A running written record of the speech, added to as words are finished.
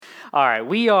All right,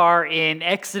 we are in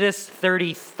Exodus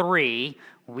 33.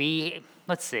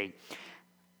 Let's see.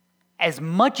 As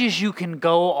much as you can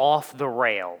go off the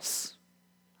rails.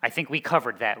 I think we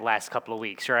covered that last couple of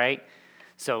weeks, right?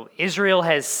 So Israel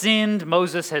has sinned.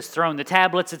 Moses has thrown the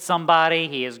tablets at somebody.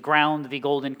 He has ground the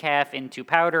golden calf into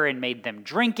powder and made them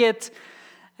drink it.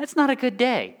 That's not a good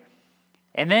day.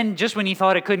 And then just when you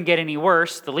thought it couldn't get any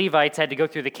worse, the Levites had to go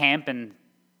through the camp and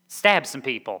stab some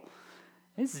people.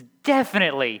 This is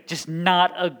definitely just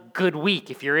not a good week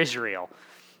if you're Israel.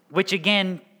 Which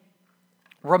again,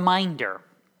 reminder,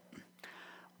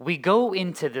 we go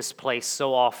into this place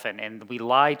so often and we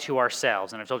lie to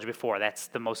ourselves. And I've told you before, that's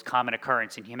the most common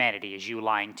occurrence in humanity, is you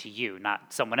lying to you,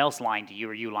 not someone else lying to you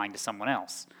or you lying to someone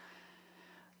else.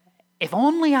 If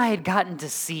only I had gotten to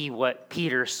see what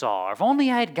Peter saw, or if only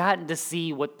I had gotten to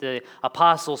see what the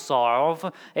apostles saw,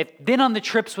 or if been on the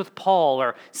trips with Paul,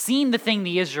 or seen the thing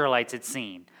the Israelites had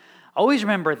seen. Always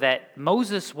remember that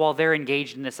Moses, while they're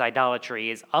engaged in this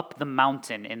idolatry, is up the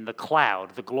mountain in the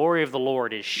cloud. The glory of the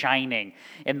Lord is shining,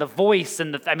 and the voice,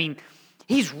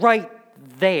 he's right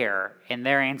there. And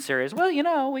their answer is,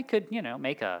 well, we could,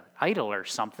 make a idol or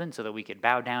something so that we could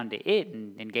bow down to it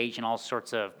and engage in all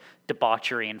sorts of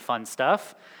debauchery and fun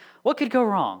stuff. What could go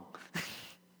wrong?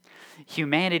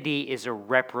 Humanity is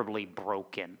irreparably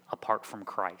broken apart from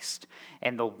Christ.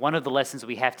 And one of the lessons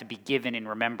we have to be given and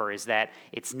remember is that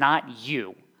it's not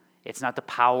you. It's not the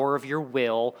power of your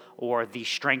will or the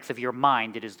strength of your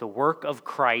mind. It is the work of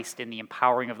Christ and the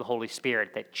empowering of the Holy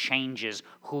Spirit that changes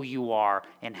who you are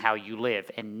and how you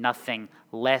live, and nothing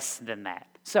less than that.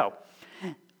 So,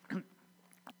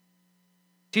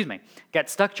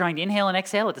 got stuck trying to inhale and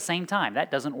exhale at the same time.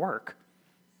 That doesn't work.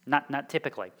 Not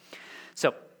typically.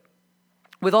 So,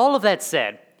 with all of that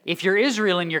said, if you're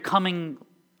Israel and you're coming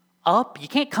up, you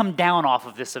can't come down off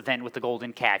of this event with the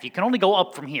golden calf. You can only go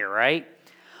up from here, right?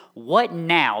 What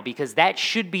now? Because that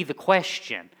should be the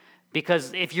question.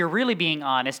 Because if you're really being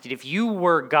honest, if you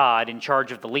were God in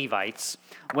charge of the Levites,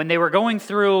 when they were going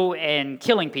through and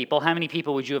killing people, how many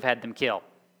people would you have had them kill?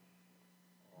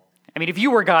 I mean, if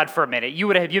you were God for a minute,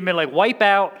 you'd been like, wipe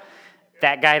out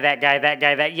that guy,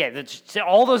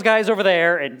 all those guys over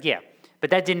there, and yeah.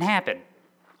 But that didn't happen.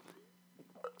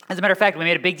 As a matter of fact, we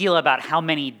made a big deal about how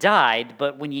many died,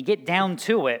 but when you get down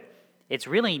to it, it's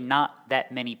really not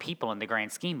that many people in the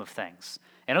grand scheme of things.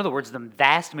 In other words, the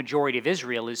vast majority of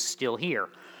Israel is still here.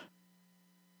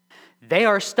 They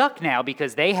are stuck now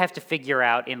because they have to figure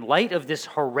out, in light of this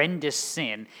horrendous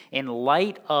sin, in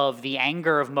light of the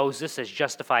anger of Moses, as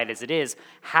justified as it is,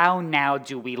 how now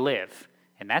do we live?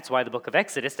 And that's why the book of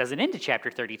Exodus doesn't end to chapter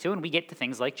 32, and we get to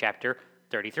things like chapter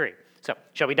 33. So,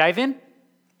 shall we dive in?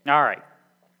 All right.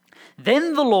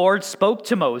 Then the Lord spoke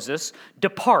to Moses,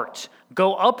 "Depart,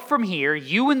 go up from here,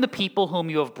 you and the people whom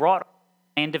you have brought from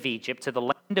the land of Egypt, to the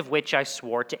land of which I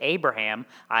swore to Abraham,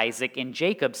 Isaac, and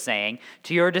Jacob, saying,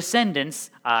 to your descendants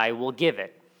I will give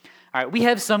it." All right, we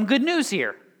have some good news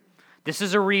here. This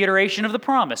is a reiteration of the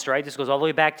promise, right? This goes all the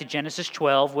way back to Genesis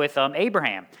 12 with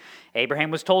Abraham.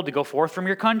 Abraham was told to go forth from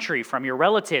your country, from your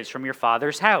relatives, from your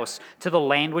father's house, to the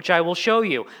land which I will show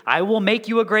you. I will make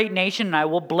you a great nation, and I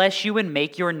will bless you and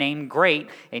make your name great,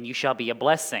 and you shall be a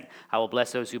blessing. I will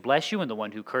bless those who bless you, and the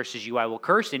one who curses you I will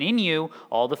curse, and in you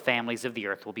all the families of the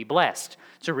earth will be blessed.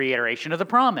 It's a reiteration of the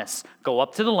promise. Go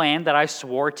up to the land that I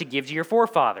swore to give to your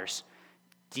forefathers.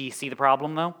 Do you see the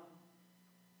problem, though?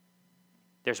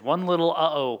 There's one little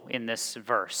uh-oh in this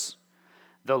verse.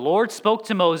 The Lord spoke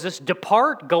to Moses,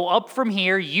 "Depart, go up from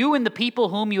here, you and the people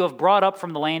whom you have brought up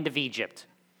from the land of Egypt."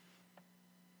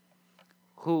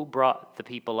 Who brought the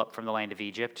people up from the land of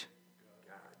Egypt?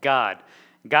 God.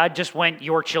 God just went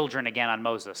your children again on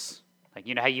Moses. Like,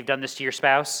 you know how you've done this to your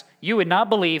spouse? You would not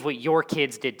believe what your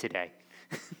kids did today.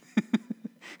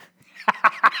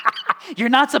 You're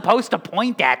not supposed to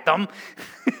point at them.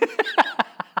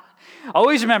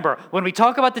 Always remember, when we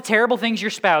talk about the terrible things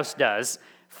your spouse does,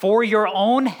 for your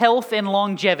own health and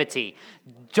longevity,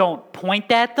 don't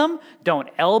point at them, don't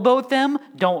elbow them,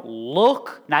 don't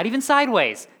look, not even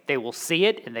sideways. They will see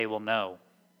it and they will know.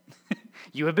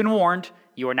 You have been warned.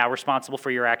 You are now responsible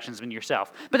for your actions and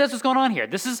yourself. But that's what's going on here.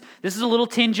 This is a little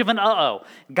tinge of an uh-oh.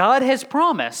 God has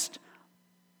promised,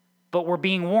 but we're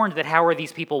being warned that how are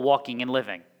these people walking and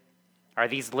living? Are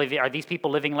these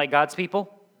people living like God's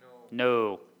people?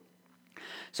 No.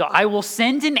 So I will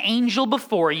send an angel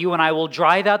before you, and I will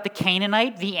drive out the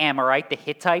Canaanite, the Amorite, the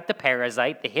Hittite, the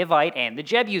Perizzite, the Hivite, and the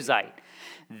Jebusite.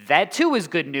 That too is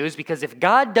good news, because if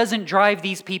God doesn't drive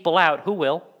these people out, who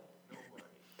will?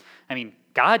 I mean,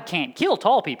 God can't kill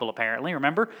tall people, apparently,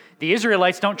 remember? The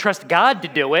Israelites don't trust God to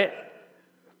do it.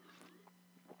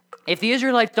 If the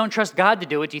Israelites don't trust God to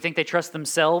do it, do you think they trust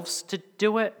themselves to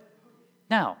do it?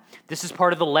 No. This is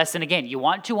part of the lesson again. You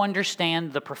want to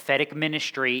understand the prophetic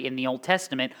ministry in the Old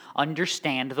Testament,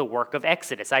 understand the work of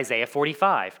Exodus. Isaiah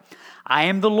 45. I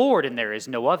am the Lord, and there is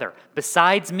no other.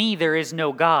 Besides me, there is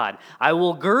no God. I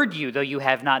will gird you, though you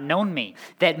have not known me,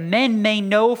 that men may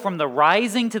know from the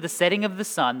rising to the setting of the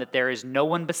sun that there is no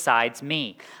one besides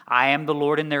me. I am the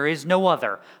Lord, and there is no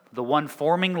other. The one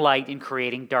forming light and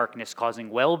creating darkness, causing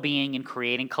well-being and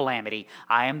creating calamity.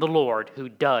 I am the Lord who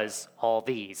does all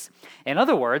these. In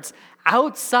other words,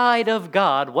 outside of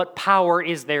God, what power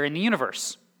is there in the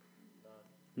universe?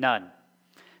 None.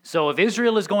 So if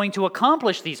Israel is going to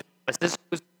accomplish these promises,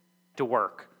 who's to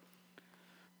work?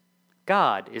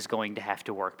 God is going to have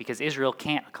to work because Israel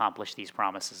can't accomplish these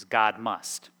promises. God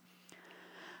must.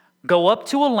 Go up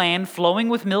to a land flowing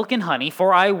with milk and honey,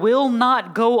 for I will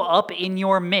not go up in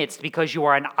your midst because you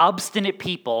are an obstinate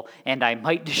people, and I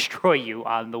might destroy you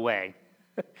on the way.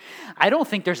 I don't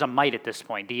think there's a might at this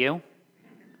point, do you?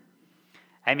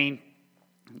 I mean,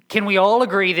 can we all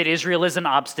agree that Israel is an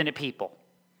obstinate people?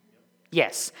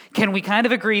 Yes. Can we kind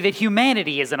of agree that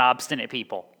humanity is an obstinate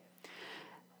people?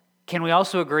 Can we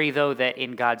also agree, though, that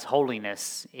in God's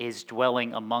holiness, his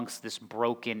dwelling amongst this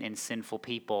broken and sinful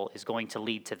people is going to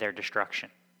lead to their destruction?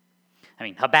 I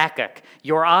mean, Habakkuk,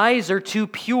 your eyes are too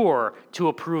pure to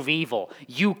approve evil.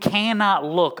 You cannot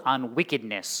look on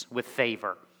wickedness with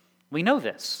favor. We know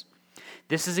this.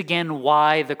 This is again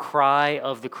why the cry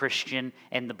of the Christian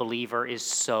and the believer is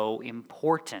so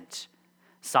important.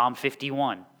 Psalm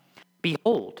 51.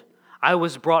 Behold, I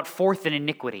was brought forth in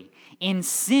iniquity. In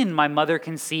sin my mother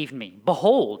conceived me.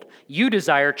 Behold, you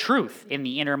desire truth in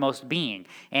the innermost being,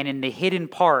 and in the hidden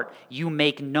part you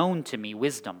make known to me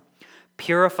wisdom.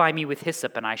 Purify me with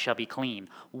hyssop, and I shall be clean.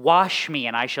 Wash me,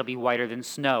 and I shall be whiter than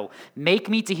snow. Make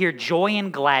me to hear joy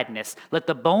and gladness. Let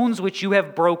the bones which you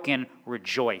have broken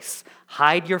rejoice.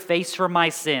 Hide your face from my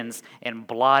sins, and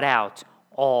blot out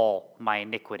all my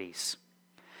iniquities.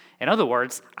 In other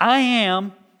words, I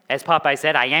am, as Popeye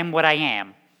said, I am what I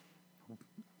am.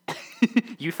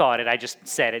 You thought it, I just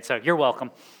said it, so you're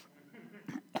welcome.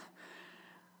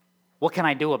 What can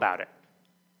I do about it?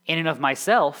 In and of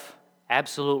myself,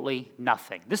 absolutely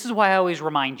nothing. This is why I always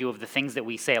remind you of the things that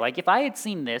we say. Like, if I had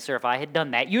seen this or if I had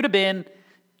done that, you'd have been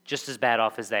just as bad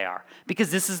off as they are.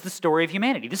 Because this is the story of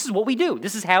humanity. This is what we do.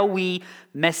 This is how we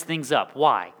mess things up.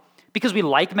 Why? Because we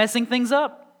like messing things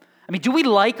up? I mean, do we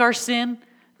like our sin?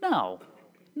 No.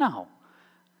 I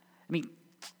mean,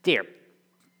 dear,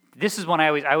 this is one I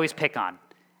always pick on.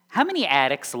 How many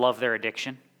addicts love their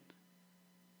addiction?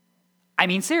 I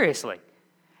mean, seriously.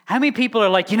 How many people are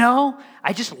like,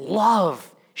 I just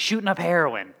love shooting up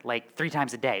heroin like 3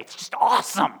 times a day. It's just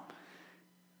awesome.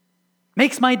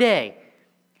 Makes my day.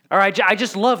 Or I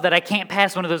just love that I can't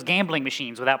pass one of those gambling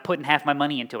machines without putting half my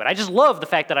money into it. I just love the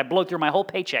fact that I blow through my whole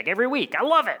paycheck every week. I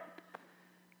love it.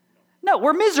 No,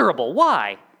 we're miserable.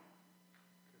 Why?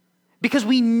 Because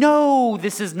we know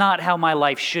this is not how my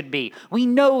life should be. We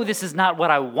know this is not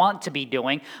what I want to be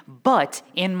doing, but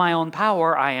in my own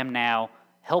power, I am now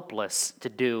helpless to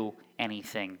do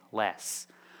anything less.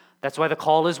 That's why the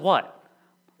call is what?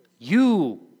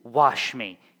 You wash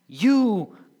me.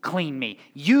 You clean me.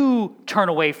 You turn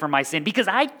away from my sin, because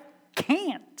I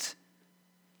can't.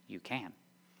 You can.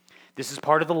 This is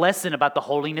part of the lesson about the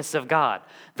holiness of God.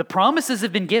 The promises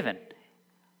have been given.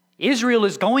 Israel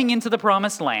is going into the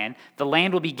promised land. The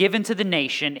land will be given to the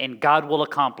nation, and God will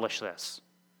accomplish this.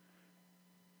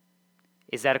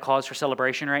 Is that a cause for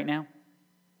celebration right now?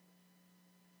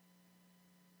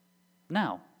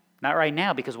 No, not right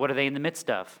now, because what are they in the midst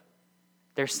of?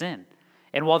 Their sin.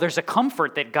 And while there's a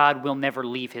comfort that God will never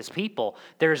leave his people,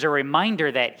 there's a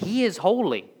reminder that he is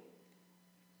holy.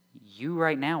 You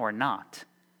right now are not,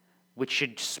 which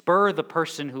should spur the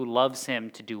person who loves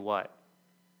him to do what?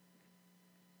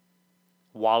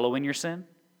 Wallow in your sin?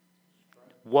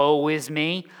 Woe is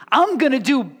me. I'm going to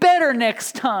do better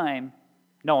next time.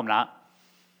 No, I'm not.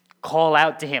 Call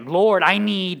out to him. Lord, I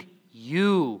need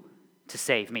you to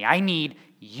save me. I need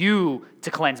you to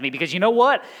cleanse me. Because you know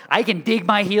what? I can dig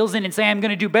my heels in and say I'm going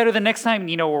to do better the next time. And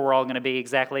you know where we're all going to be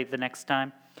exactly the next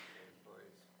time?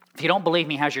 If you don't believe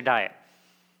me, how's your diet?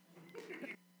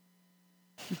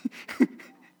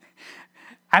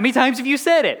 How many times have you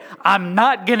said it? I'm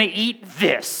not going to eat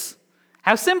this.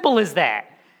 How simple is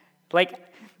that? Like,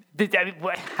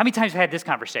 how many times have I had this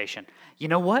conversation? You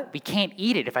know what? We can't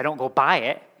eat it if I don't go buy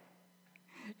it.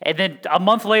 And then a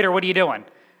month later, what are you doing?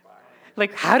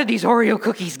 Like, how did these Oreo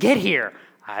cookies get here?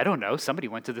 I don't know. Somebody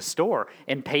went to the store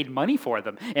and paid money for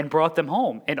them and brought them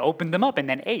home and opened them up and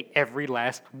then ate every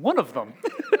last one of them.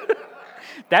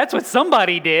 That's what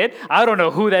somebody did. I don't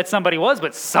know who that somebody was,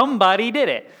 but somebody did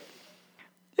it.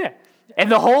 Yeah.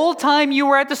 And the whole time you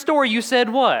were at the store, you said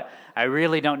what? I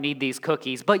really don't need these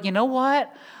cookies, but you know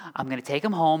what? I'm going to take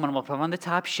them home, and I'm going to put them on the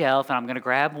top shelf, and I'm going to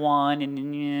grab one,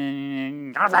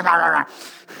 and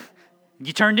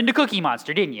you turned into Cookie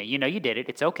Monster, didn't you? You know you did it.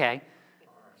 It's okay.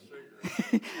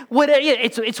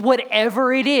 It's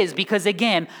whatever it is, because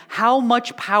again, how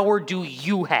much power do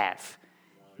you have?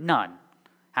 None.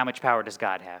 How much power does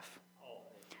God have?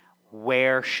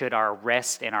 Where should our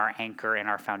rest and our anchor and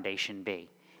our foundation be?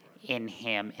 In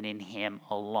Him and in Him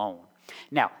alone.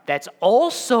 Now, that's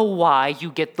also why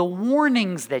you get the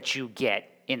warnings that you get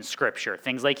in Scripture,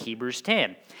 things like Hebrews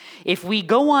 10. If we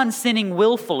go on sinning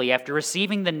willfully after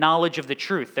receiving the knowledge of the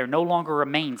truth, there no longer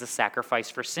remains a sacrifice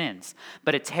for sins,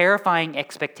 but a terrifying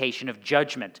expectation of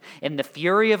judgment and the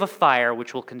fury of a fire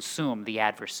which will consume the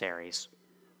adversaries.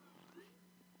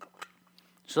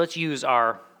 So let's use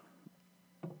our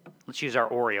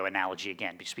Oreo analogy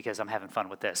again, just because I'm having fun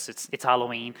with this. It's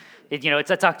Halloween.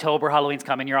 It's October. Halloween's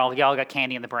coming. Y'all got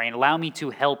candy in the brain. Allow me to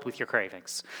help with your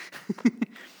cravings.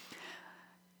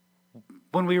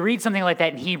 When we read something like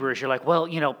that in Hebrews, you're like, well,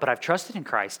 but I've trusted in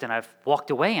Christ and I've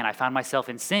walked away and I found myself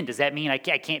in sin. Does that mean I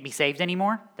can't be saved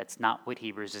anymore? That's not what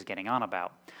Hebrews is getting on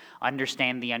about.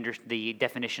 Understand the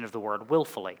definition of the word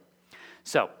willfully.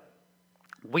 So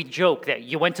we joke that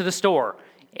you went to the store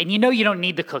and you don't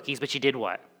need the cookies, but you did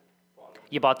what?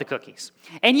 You bought the cookies.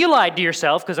 And you lied to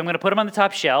yourself because I'm going to put them on the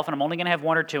top shelf and I'm only going to have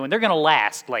one or two and they're going to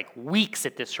last like weeks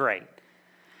at this rate.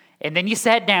 And then you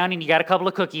sat down and you got a couple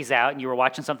of cookies out and you were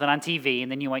watching something on TV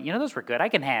and then you went, those were good. I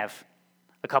can have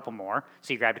a couple more.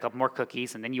 So you grabbed a couple more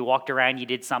cookies and then you walked around, you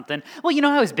did something. Well,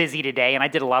 I was busy today and I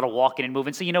did a lot of walking and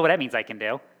moving. So you know what that means I can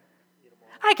do?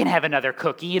 I can have another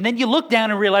cookie. And then you look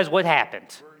down and realize what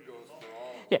happened.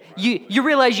 Yeah, you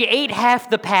realize you ate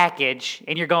half the package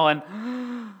and you're going,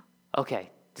 okay,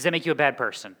 does that make you a bad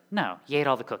person? No, you ate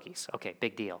all the cookies. Okay,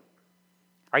 big deal.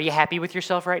 Are you happy with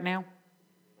yourself right now?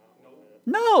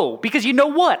 No, because you know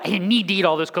what? I need to eat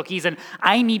all those cookies, and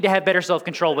I need to have better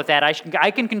self-control with that.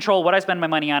 I can control what I spend my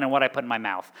money on and what I put in my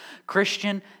mouth.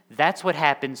 Christian, that's what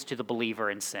happens to the believer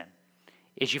in sin,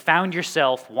 is you found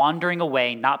yourself wandering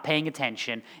away, not paying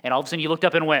attention, and all of a sudden you looked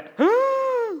up and went,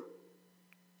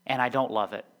 and I don't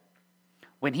love it.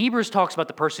 When Hebrews talks about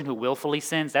the person who willfully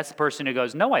sins, that's the person who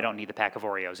goes, no, I don't need the pack of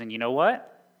Oreos. And you know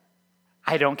what?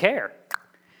 I don't care.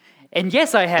 And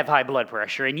yes, I have high blood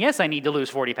pressure. And yes, I need to lose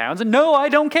 40 pounds. And no, I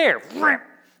don't care.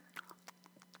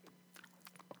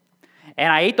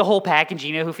 And I ate the whole package.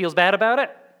 You know who feels bad about it?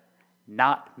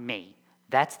 Not me.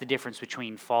 That's the difference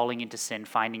between falling into sin,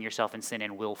 finding yourself in sin,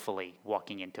 and willfully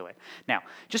walking into it. Now,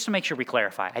 just to make sure we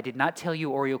clarify, I did not tell you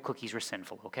Oreo cookies were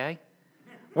sinful, okay?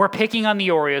 We're picking on the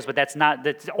Oreos, but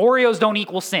Oreos don't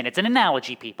equal sin. It's an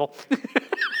analogy, people.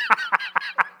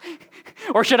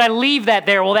 Or should I leave that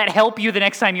there? Will that help you the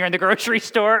next time you're in the grocery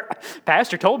store?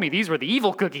 Pastor told me these were the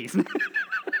evil cookies.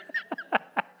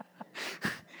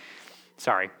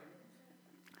 Sorry.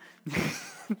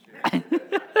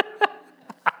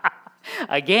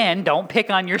 Again, don't pick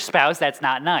on your spouse. That's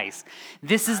not nice.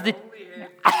 This is the...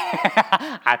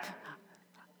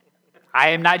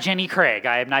 I am not Jenny Craig.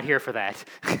 I am not here for that.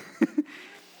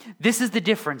 This is the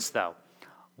difference, though.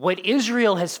 What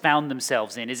Israel has found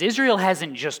themselves in is Israel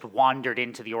hasn't just wandered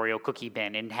into the Oreo cookie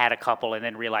bin and had a couple and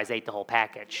then realized they ate the whole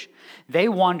package. They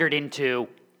wandered into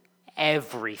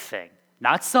everything.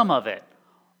 Not some of it.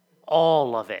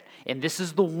 All of it. And this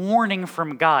is the warning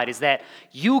from God, is that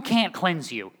you can't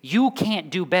cleanse you. You can't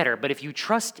do better. But if you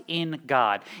trust in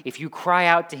God, if you cry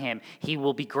out to Him, He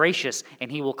will be gracious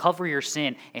and He will cover your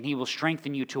sin and He will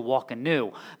strengthen you to walk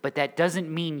anew. But that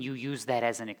doesn't mean you use that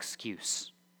as an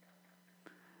excuse.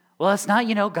 Well, it's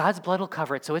not, God's blood will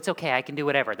cover it, so it's okay, I can do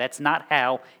whatever. That's not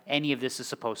how any of this is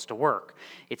supposed to work.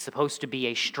 It's supposed to be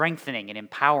a strengthening and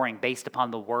empowering based upon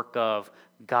the work of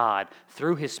God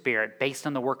through His Spirit, based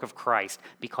on the work of Christ,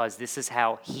 because this is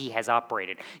how He has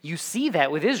operated. You see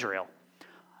that with Israel.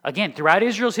 Again, throughout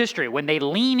Israel's history, when they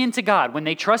lean into God, when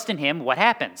they trust in Him, what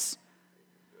happens?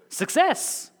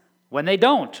 Success. When they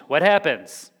don't, what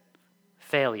happens?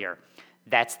 Failure.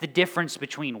 That's the difference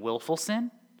between willful sin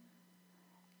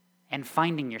and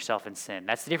finding yourself in sin.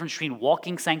 That's the difference between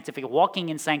walking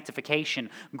in sanctification,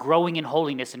 growing in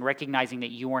holiness, and recognizing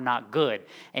that you are not good,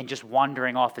 and just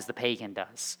wandering off as the pagan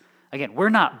does. Again, we're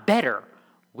not better.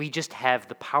 We just have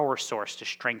the power source to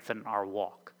strengthen our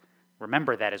walk.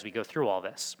 Remember that as we go through all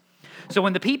this. So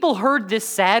when the people heard this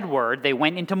sad word, they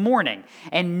went into mourning,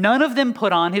 and none of them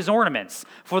put on his ornaments.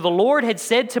 For the Lord had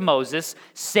said to Moses,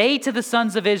 "Say to the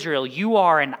sons of Israel, you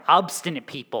are an obstinate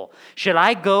people. Should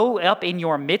I go up in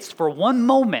your midst for one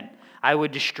moment, I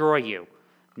would destroy you.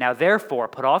 Now therefore,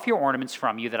 put off your ornaments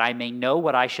from you, that I may know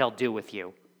what I shall do with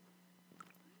you."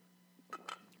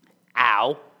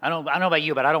 Ow. I don't know about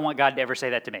you, but I don't want God to ever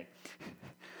say that to me.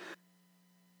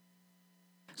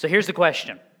 So here's the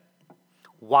question.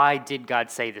 Why did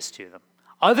God say this to them?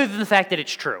 Other than the fact that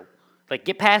it's true. Like,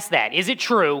 get past that. Is it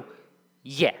true?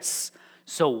 Yes.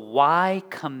 So why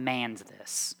command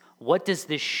this? What does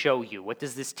this show you? What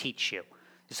does this teach you?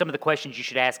 Some of the questions you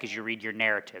should ask as you read your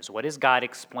narratives. What is God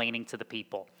explaining to the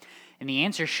people? And the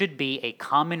answer should be a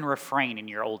common refrain in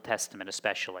your Old Testament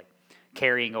especially,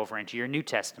 carrying over into your New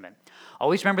Testament.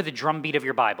 Always remember the drumbeat of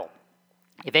your Bible.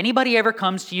 If anybody ever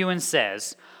comes to you and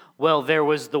says, well, there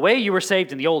was the way you were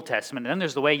saved in the Old Testament, and then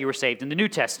there's the way you were saved in the New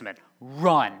Testament,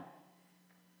 run.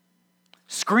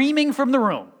 Screaming from the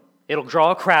room. It'll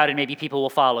draw a crowd, and maybe people will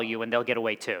follow you, and they'll get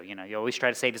away too. You know, you always try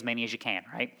to save as many as you can,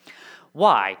 right?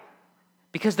 Why?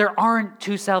 Because there aren't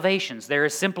two salvations. There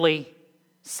is simply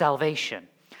salvation.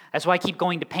 That's why I keep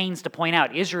going to pains to point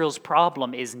out Israel's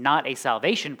problem is not a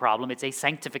salvation problem, it's a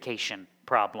sanctification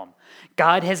problem.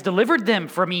 God has delivered them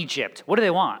from Egypt. What do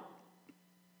they want?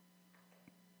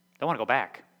 They want to go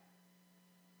back.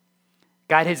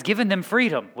 God has given them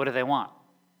freedom. What do they want?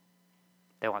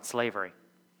 They want slavery.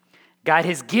 God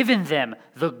has given them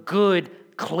the good,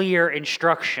 clear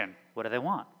instruction. What do they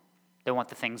want? They want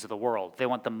the things of the world. They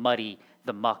want the muddy,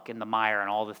 the muck, and the mire, and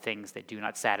all the things that do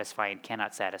not satisfy and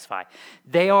cannot satisfy.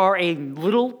 They are a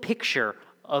little picture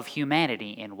of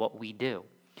humanity in what we do.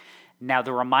 Now,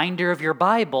 the reminder of your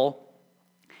Bible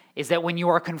is that when you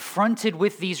are confronted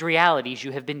with these realities,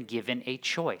 you have been given a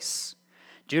choice.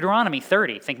 Deuteronomy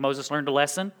 30, think Moses learned a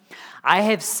lesson? I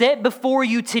have set before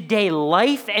you today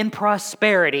life and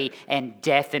prosperity and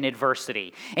death and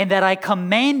adversity, and that I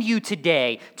command you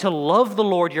today to love the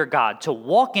Lord your God, to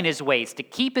walk in his ways, to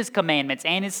keep his commandments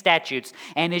and his statutes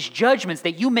and his judgments,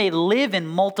 that you may live and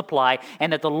multiply,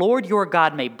 and that the Lord your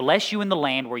God may bless you in the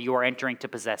land where you are entering to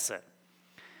possess it.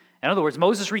 In other words,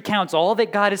 Moses recounts all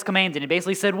that God has commanded and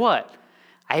basically said what?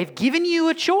 I have given you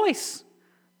a choice.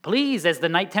 Please, as the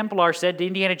Knight Templar said to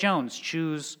Indiana Jones,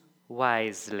 choose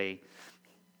wisely.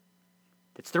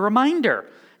 That's the reminder.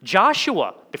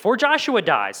 Joshua, before Joshua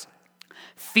dies,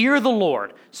 fear the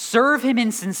Lord, serve him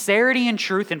in sincerity and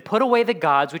truth, and put away the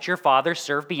gods which your fathers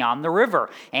served beyond the river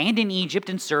and in Egypt,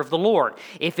 and serve the Lord.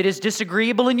 If it is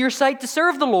disagreeable in your sight to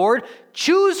serve the Lord,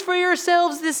 choose for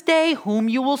yourselves this day whom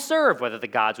you will serve, whether the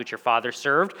gods which your fathers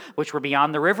served, which were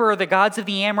beyond the river, or the gods of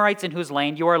the Amorites in whose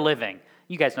land you are living.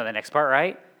 You guys know the next part,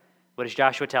 right? What does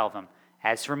Joshua tell them?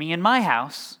 As for me and my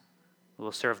house, we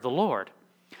will serve the Lord.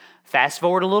 Fast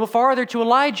forward a little farther to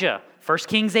Elijah, 1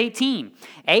 Kings 18.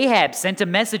 Ahab sent a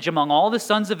message among all the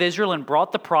sons of Israel and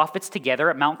brought the prophets together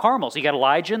at Mount Carmel. So you got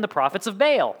Elijah and the prophets of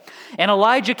Baal. And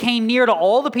Elijah came near to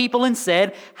all the people and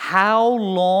said, how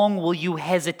long will you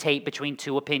hesitate between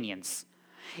two opinions?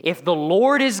 If the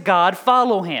Lord is God,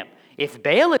 follow him. If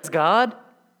Baal is God,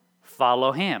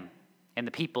 follow him. And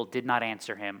the people did not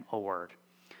answer him a word.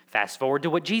 Fast forward to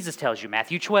what Jesus tells you,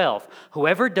 Matthew 12.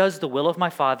 Whoever does the will of my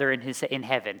Father in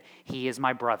heaven, he is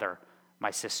my brother, my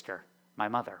sister, my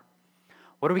mother.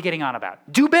 What are we getting on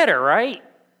about? Do better, right?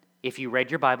 If you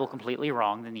read your Bible completely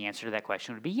wrong, then the answer to that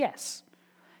question would be yes.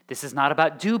 This is not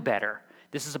about do better.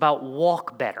 This is about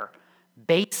walk better.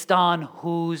 Based on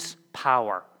whose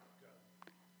power?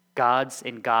 God's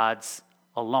and God's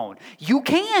alone. You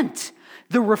can't.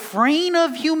 The refrain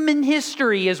of human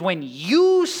history is when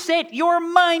you set your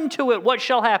mind to it, what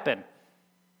shall happen?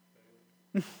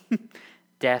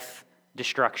 Death,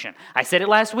 destruction. I said it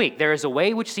last week. There is a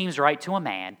way which seems right to a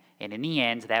man, and in the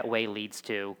end, that way leads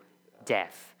to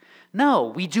death. No,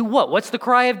 we do what? What's the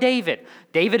cry of David?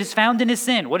 David is found in his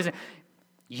sin. What is it?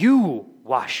 You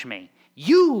wash me.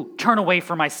 You turn away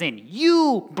from my sin.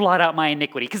 You blot out my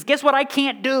iniquity. Because guess what I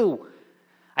can't do?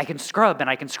 I can scrub and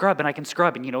I can scrub and I can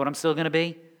scrub, and you know what I'm still going to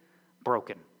be?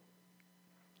 Broken.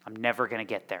 I'm never going to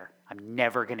get there. I'm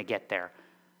never going to get there.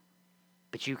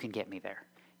 But you can get me there.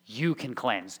 You can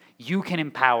cleanse. You can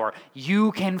empower.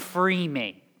 You can free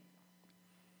me.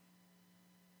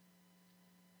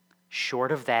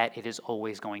 Short of that, it is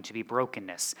always going to be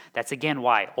brokenness. That's again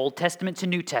why, Old Testament to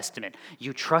New Testament,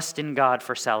 you trust in God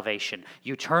for salvation.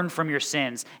 You turn from your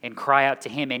sins and cry out to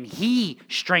him, and he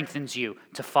strengthens you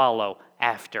to follow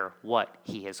after what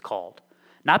he has called.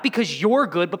 Not because you're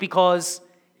good, but because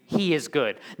he is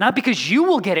good. Not because you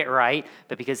will get it right,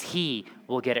 but because he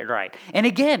will get it right. And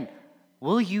again,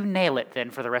 will you nail it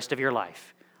then for the rest of your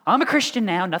life? I'm a Christian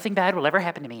now. Nothing bad will ever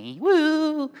happen to me.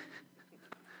 Woo!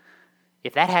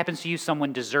 If that happens to you,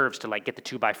 someone deserves to get the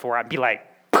 2x4 out and be like,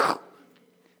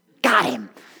 got him.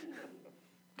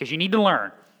 Because you need to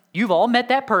learn. You've all met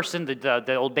that person,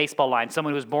 the old baseball line,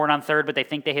 someone who was born on third, but they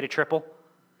think they hit a triple.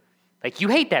 You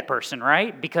hate that person,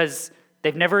 right? Because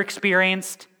they've never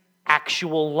experienced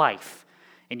actual life.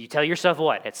 And you tell yourself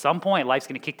what? At some point, life's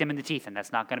going to kick them in the teeth, and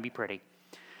that's not going to be pretty.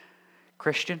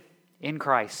 Christian, in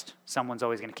Christ, someone's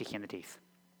always going to kick you in the teeth.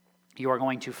 You are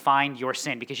going to find your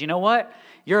sin, because you know what?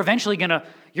 You're eventually going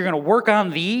to work on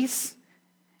these,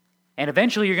 and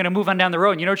eventually you're going to move on down the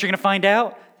road, and you know what you're going to find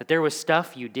out? That there was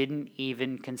stuff you didn't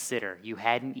even consider. You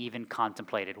hadn't even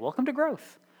contemplated. Welcome to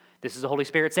growth. This is the Holy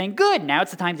Spirit saying, good, now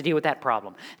it's the time to deal with that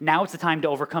problem. Now it's the time to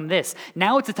overcome this.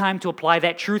 Now it's the time to apply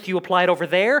that truth you applied over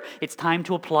there. It's time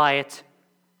to apply it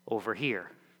over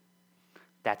here.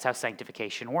 That's how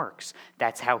sanctification works.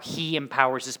 That's how he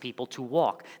empowers his people to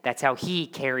walk. That's how he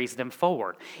carries them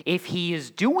forward. If he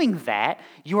is doing that,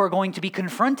 you are going to be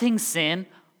confronting sin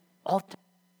all the time.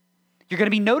 You're going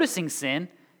to be noticing sin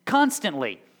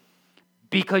constantly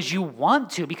because you want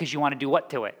to do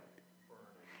what to it?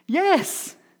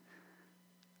 Yes.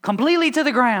 Completely to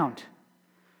the ground.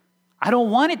 I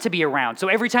don't want it to be around. So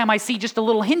every time I see just a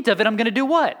little hint of it, I'm going to do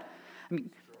what? I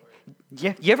mean,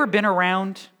 you ever been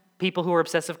around people who are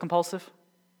obsessive compulsive?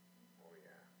 Oh, yeah.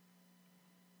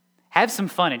 Have some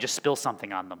fun and just spill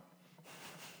something on them.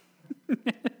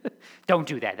 Don't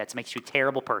do that. That makes you a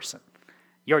terrible person.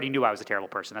 You already knew I was a terrible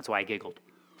person. That's why I giggled.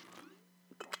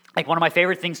 One of my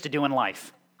favorite things to do in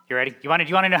life. You ready? You want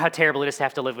to know how terrible it is to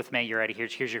have to live with me? You ready?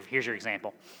 Here's your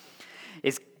example.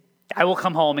 Is I will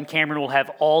come home and Cameron will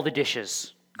have all the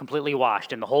dishes completely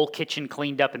washed and the whole kitchen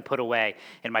cleaned up and put away.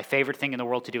 And my favorite thing in the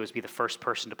world to do is be the first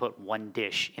person to put one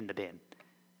dish in the bin.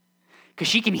 Because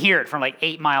she can hear it from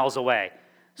 8 miles away.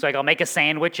 So I'll make a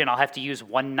sandwich and I'll have to use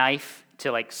one knife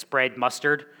to spread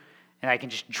mustard. And I can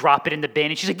just drop it in the bin.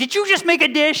 And she's like, did you just make a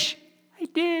dish? I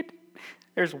did.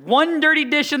 There's one dirty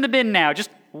dish in the bin now. Just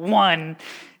one.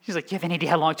 She's like, do you have any idea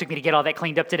how long it took me to get all that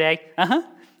cleaned up today? Uh-huh.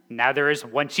 Now there is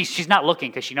one. She's not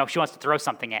looking because she knows she wants to throw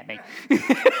something at me.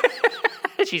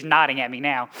 She's nodding at me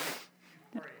now.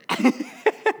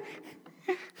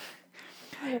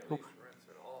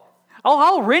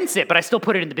 I'll rinse it, but I still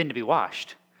put it in the bin to be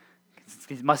washed.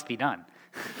 It must be done.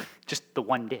 Just the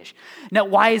one dish. Now,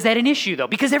 why is that an issue, though?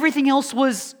 Because everything else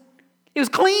was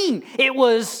clean. It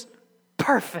was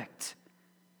perfect.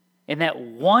 And that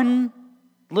one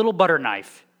little butter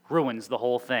knife ruins the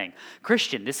whole thing.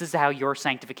 Christian, this is how your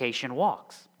sanctification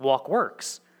walk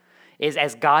works. Is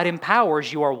as God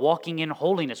empowers, you are walking in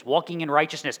holiness, walking in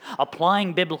righteousness,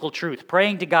 applying biblical truth,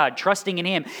 praying to God, trusting in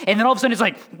him. And then all of a sudden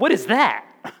it's what is that?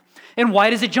 And why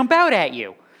does it jump out at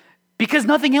you? Because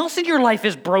nothing else in your life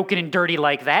is broken and dirty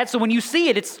like that. So when you see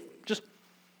it, it's just...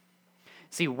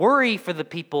 See, worry for the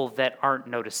people that aren't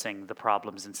noticing the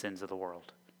problems and sins of the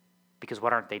world. Because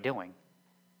what aren't they doing?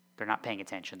 They're not paying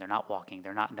attention. They're not walking.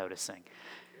 They're not noticing.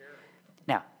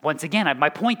 Now, once again, my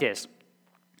point is,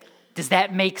 does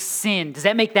that make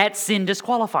that sin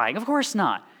disqualifying? Of course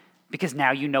not. Because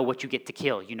now you know what you get to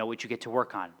kill. You know what you get to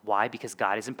work on. Why? Because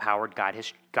God is empowered, God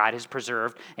has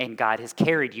preserved, and God has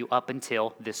carried you up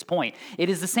until this point. It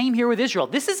is the same here with Israel.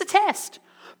 This is a test.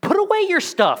 Put away your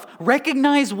stuff.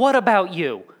 Recognize what about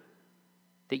you?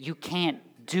 That you can't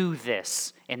do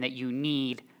this and that you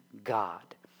need God.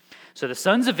 So the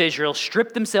sons of Israel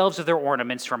stripped themselves of their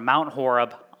ornaments from Mount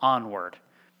Horeb onward.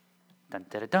 Dun,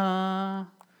 da, da, da.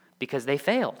 Because they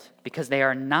failed, because they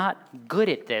are not good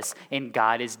at this, and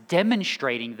God is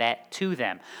demonstrating that to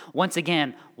them. Once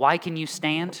again, why can you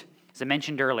stand? As I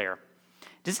mentioned earlier,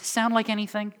 does this sound like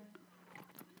anything?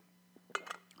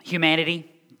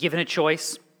 Humanity given a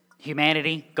choice,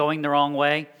 humanity going the wrong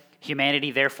way,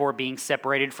 humanity therefore being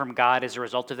separated from God as a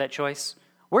result of that choice.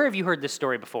 Where have you heard this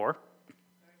story before?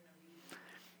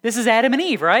 This is Adam and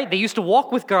Eve, right? They used to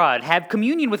walk with God, have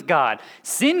communion with God.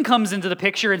 Sin comes into the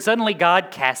picture, and suddenly God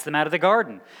casts them out of the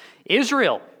garden.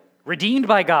 Israel, redeemed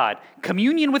by God,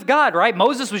 communion with God, right?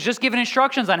 Moses was just given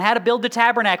instructions on how to build the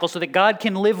tabernacle so that God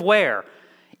can live where?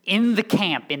 In the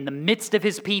camp, in the midst of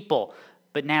his people.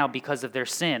 But now, because of their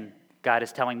sin, God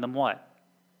is telling them what?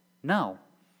 No.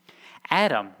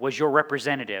 Adam was your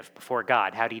representative before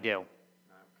God. How'd he do?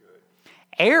 Not good.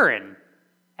 Aaron,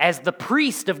 as the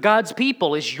priest of God's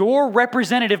people, is your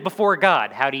representative before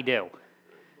God. How'd he do?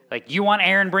 You want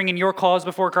Aaron bringing your cause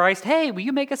before Christ? Hey, will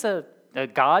you make us a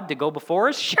God to go before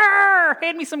us? Sure!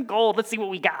 Hand me some gold. Let's see what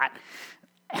we got.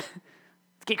 Let's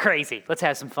get crazy. Let's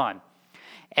have some fun.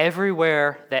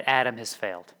 Everywhere that Adam has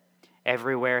failed,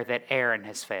 everywhere that Aaron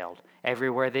has failed,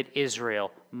 Everywhere that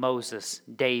Israel, Moses,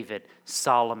 David,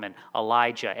 Solomon,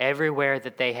 Elijah, everywhere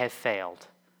that they have failed,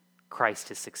 Christ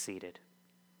has succeeded.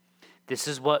 This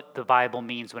is what the Bible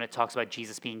means when it talks about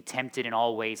Jesus being tempted in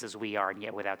all ways as we are, and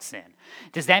yet without sin.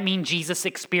 Does that mean Jesus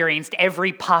experienced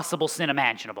every possible sin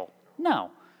imaginable?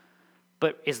 No.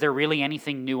 But is there really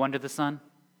anything new under the sun?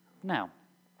 No.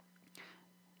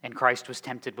 And Christ was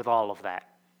tempted with all of that,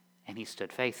 and he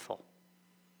stood faithful.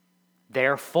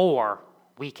 Therefore,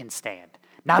 we can stand.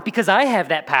 Not because I have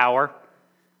that power,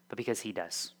 but because he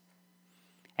does.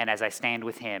 And as I stand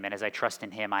with him and as I trust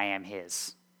in him, I am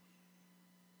his.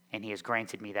 And he has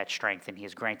granted me that strength, and he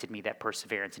has granted me that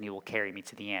perseverance, and he will carry me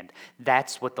to the end.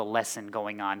 That's what the lesson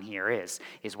going on here is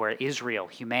where Israel,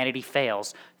 humanity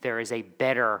fails, there is a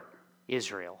better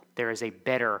Israel. There is a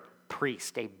better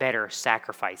priest, a better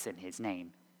sacrifice, and his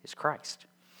name is Christ.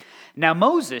 Now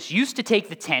Moses used to take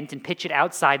the tent and pitch it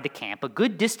outside the camp, a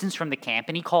good distance from the camp,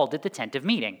 and he called it the tent of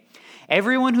meeting.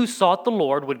 Everyone who sought the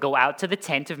Lord would go out to the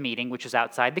tent of meeting, which was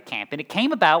outside the camp. And it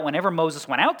came about whenever Moses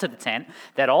went out to the tent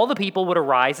that all the people would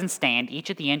arise and stand, each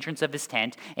at the entrance of his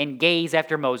tent, and gaze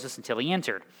after Moses until he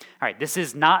entered. All right, this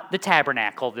is not the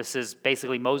tabernacle. This is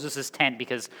basically Moses' tent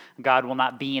because God will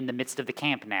not be in the midst of the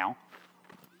camp now.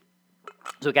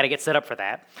 So we've got to get set up for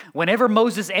that. Whenever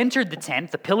Moses entered the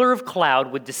tent, the pillar of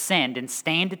cloud would descend and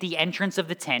stand at the entrance of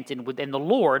the tent, and the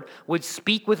Lord would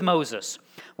speak with Moses.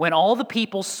 When all the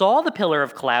people saw the pillar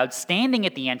of cloud standing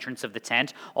at the entrance of the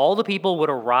tent, all the people would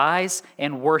arise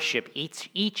and worship,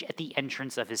 each at the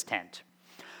entrance of his tent.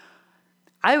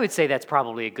 I would say that's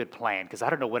probably a good plan, because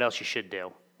I don't know what else you should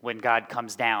do when God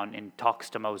comes down and talks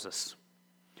to Moses.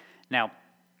 Now,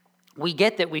 we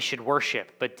get that we should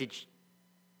worship, but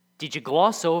did you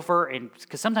gloss over, and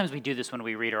because sometimes we do this when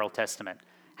we read our Old Testament,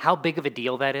 how big of a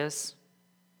deal that is?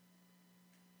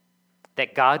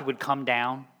 That God would come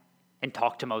down and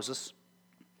talk to Moses?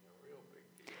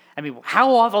 I mean,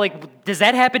 how often, does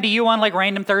that happen to you on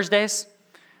random Thursdays?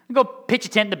 We go pitch a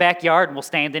tent in the backyard and we'll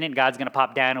stand in it and God's going to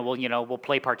pop down and we'll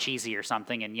play Parcheesi or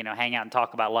something and, hang out and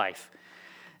talk about life.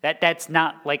 That's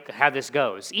not how this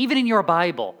goes. Even in your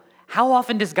Bible, how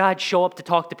often does God show up to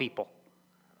talk to people?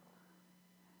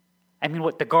 I mean,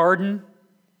 the garden?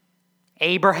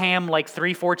 Abraham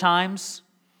 3-4 times?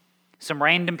 Some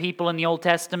random people in the Old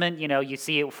Testament, you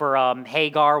see it for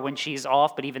Hagar when she's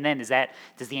off, but even then,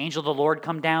 does the angel of the Lord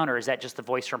come down, or is that just the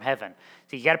voice from heaven?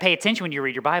 So you got to pay attention when you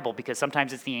read your Bible, because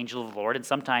sometimes it's the angel of the Lord, and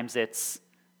sometimes it's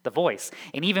the voice.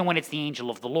 And even when it's the angel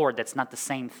of the Lord, that's not the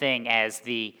same thing as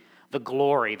the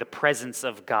glory, the presence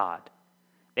of God.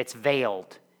 It's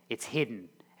veiled, it's hidden,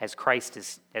 as Christ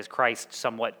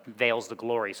somewhat veils the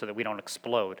glory so that we don't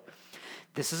explode.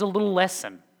 This is a little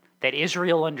lesson that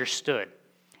Israel understood.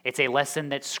 It's a lesson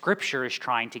that Scripture is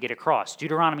trying to get across.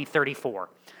 Deuteronomy 34.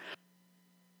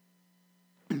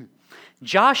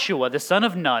 Joshua, the son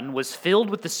of Nun, was filled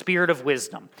with the spirit of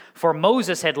wisdom, for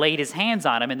Moses had laid his hands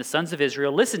on him, and the sons of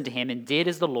Israel listened to him and did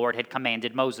as the Lord had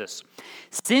commanded Moses.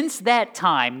 Since that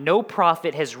time, no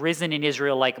prophet has risen in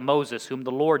Israel like Moses, whom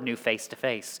the Lord knew face to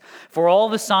face. For all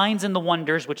the signs and the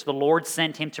wonders which the Lord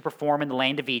sent him to perform in the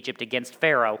land of Egypt against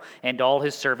Pharaoh and all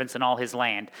his servants and all his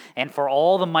land, and for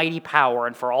all the mighty power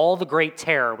and for all the great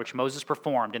terror which Moses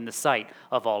performed in the sight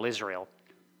of all Israel.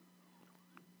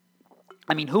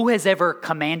 I mean, who has ever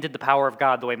commanded the power of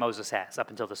God the way Moses has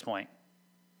up until this point?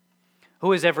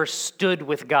 Who has ever stood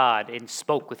with God and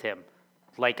spoke with him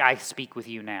like I speak with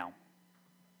you now?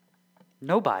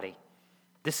 Nobody.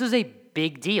 This is a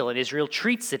big deal, and Israel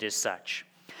treats it as such.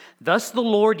 Thus the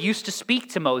Lord used to speak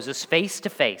to Moses face to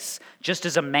face, just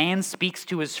as a man speaks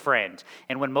to his friend.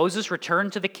 And when Moses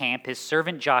returned to the camp, his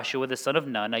servant Joshua, the son of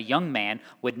Nun, a young man,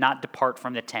 would not depart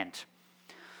from the tent.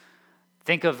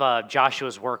 Think of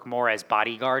Joshua's work more as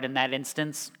bodyguard in that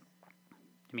instance.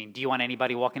 I mean, do you want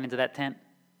anybody walking into that tent?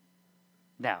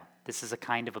 No, this is a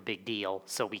kind of a big deal,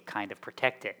 so we kind of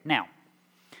protect it. Now,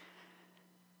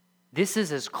 this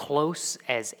is as close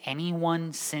as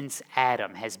anyone since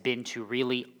Adam has been to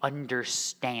really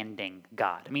understanding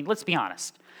God. I mean, let's be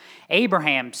honest.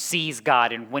 Abraham sees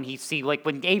God, and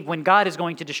when God is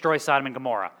going to destroy Sodom and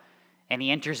Gomorrah, and he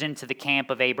enters into the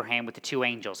camp of Abraham with the two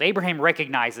angels, Abraham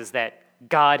recognizes that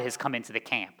God has come into the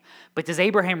camp. But does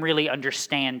Abraham really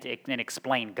understand and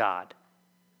explain God?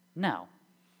 No.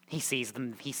 He sees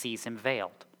him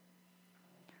veiled.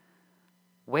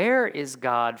 Where is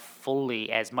God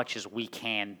fully, as much as we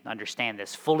can understand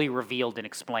this, fully revealed and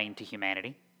explained to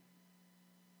humanity?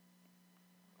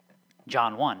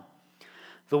 John 1.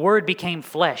 The Word became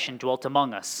flesh and dwelt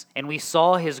among us, and we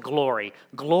saw his glory.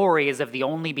 Glory as of the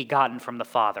only begotten from the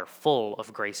Father, full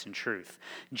of grace and truth.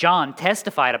 John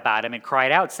testified about him and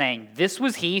cried out, saying, This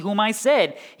was he whom I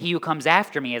said, He who comes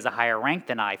after me is a higher rank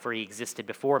than I, for he existed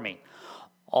before me.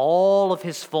 All of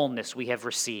his fullness we have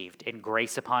received in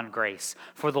grace upon grace.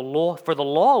 For the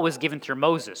law was given through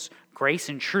Moses. Grace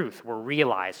and truth were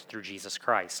realized through Jesus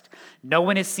Christ. No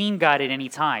one has seen God at any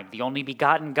time. The only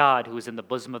begotten God who is in the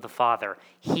bosom of the Father,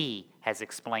 he has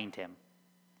explained him.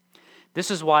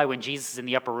 This is why when Jesus is in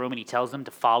the upper room and he tells them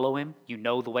to follow him, you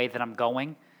know the way that I'm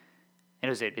going. And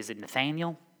is it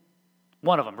Nathaniel?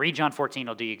 One of them. Read John 14,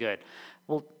 it'll do you good.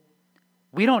 Well,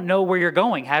 we don't know where you're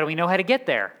going. How do we know how to get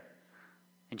there?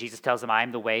 And Jesus tells them, I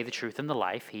am the way, the truth, and the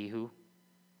life. No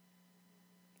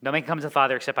man comes to the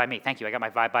Father except by me. Thank you, I got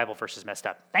my Bible verses messed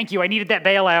up. Thank you, I needed that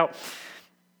bailout.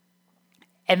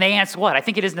 And they ask what? I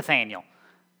think it is Nathaniel.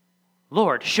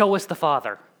 Lord, show us the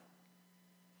Father.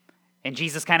 And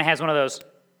Jesus kind of has one of those,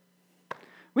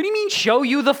 what do you mean show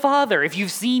you the Father? If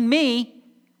you've seen me,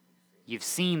 you've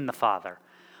seen the Father.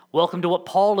 Welcome to what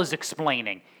Paul is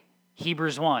explaining.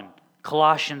 Hebrews 1.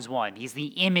 Colossians 1, he's the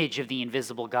image of the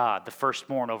invisible God, the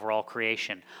firstborn over all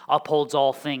creation, upholds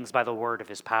all things by the word of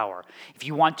his power. If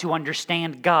you want to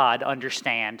understand God,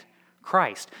 understand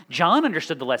Christ. John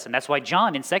understood the lesson. That's why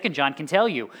John in 2 John can tell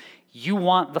you, you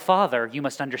want the Father, you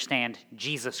must understand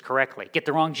Jesus correctly. Get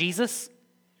the wrong Jesus,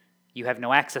 you have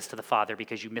no access to the Father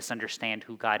because you misunderstand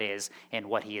who God is and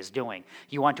what he is doing.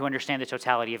 You want to understand the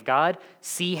totality of God,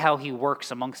 see how he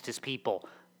works amongst his people,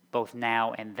 both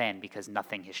now and then, because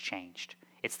nothing has changed.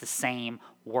 It's the same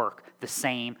work, the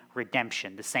same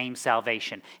redemption, the same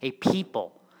salvation. A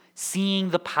people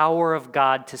seeing the power of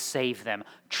God to save them,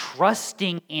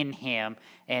 trusting in him,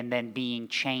 and then being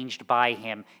changed by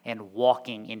him and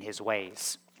walking in his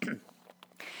ways.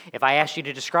 If I asked you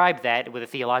to describe that with a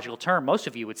theological term, most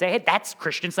of you would say, hey, that's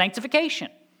Christian sanctification.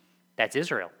 That's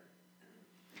Israel.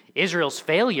 Israel's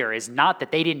failure is not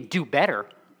that they didn't do better.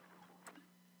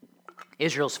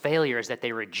 Israel's failure is that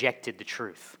they rejected the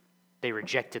truth. They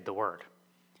rejected the word.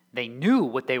 They knew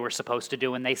what they were supposed to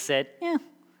do, and they said,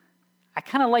 I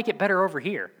kind of like it better over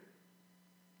here.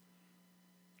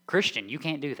 Christian, you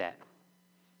can't do that.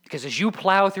 Because as you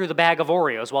plow through the bag of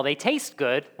Oreos, while they taste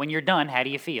good, when you're done, how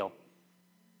do you feel?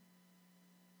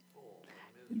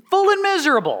 Full and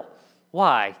miserable.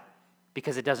 Why?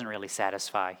 Because it doesn't really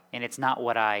satisfy, and it's not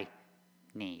what I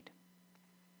need.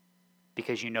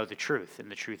 Because you know the truth,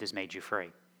 and the truth has made you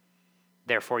free.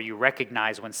 Therefore, you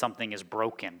recognize when something is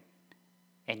broken,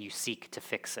 and you seek to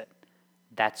fix it.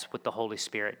 That's what the Holy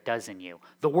Spirit does in you.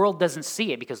 The world doesn't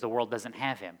see it because the world doesn't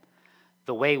have him.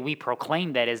 The way we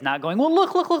proclaim that is not going, well,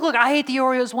 look, I ate the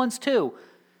Oreos once too.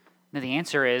 No, the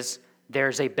answer is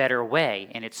there's a better way,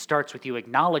 and it starts with you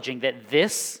acknowledging that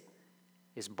this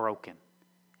is broken,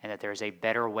 and that there's a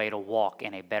better way to walk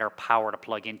and a better power to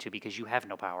plug into because you have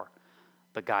no power.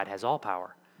 But God has all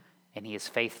power, and he is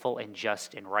faithful and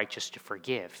just and righteous to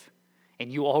forgive. And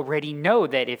you already know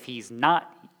that if he's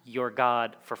not your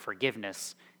God for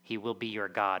forgiveness, he will be your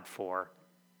God for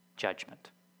judgment.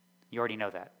 You already know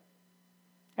that.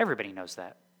 Everybody knows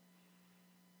that.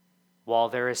 While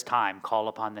there is time, call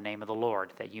upon the name of the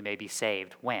Lord that you may be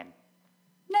saved. When?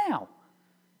 Now.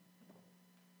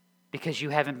 Because you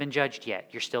haven't been judged yet.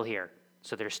 You're still here,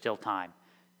 so there's still time.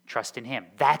 Trust in him.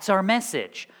 That's our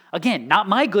message. Again, not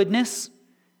my goodness,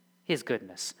 his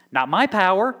goodness. Not my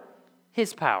power,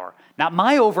 his power. Not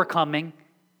my overcoming,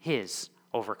 his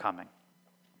overcoming.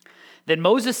 Then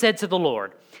Moses said to the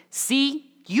Lord,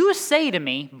 see, you say to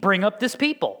me, bring up this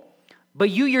people,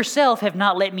 but you yourself have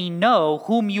not let me know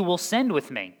whom you will send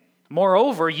with me.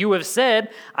 Moreover, you have said,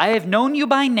 I have known you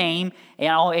by name,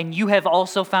 and you have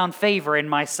also found favor in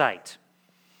my sight.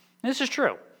 This is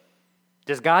true.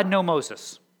 Does God know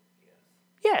Moses?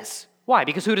 Yes. Why?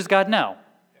 Because who does God know?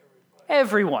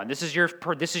 Everyone. This is your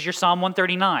Psalm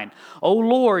 139. O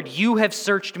Lord, you have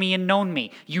searched me and known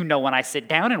me. You know when I sit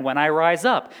down and when I rise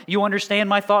up. You understand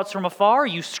my thoughts from afar.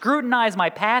 You scrutinize my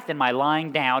path and my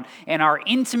lying down and are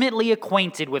intimately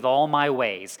acquainted with all my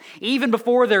ways. Even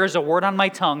before there is a word on my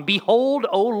tongue, behold,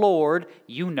 O Lord,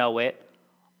 you know it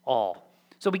all.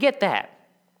 So we get that.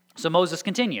 So Moses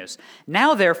continues.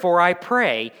 Now therefore I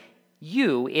pray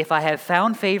you, if I have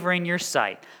found favor in your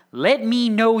sight, let me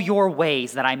know your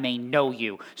ways that I may know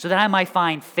you, so that I might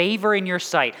find favor in your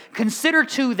sight. Consider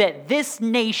too that this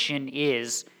nation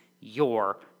is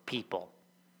your people.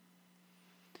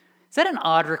 Is that an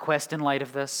odd request in light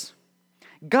of this?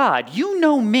 God, you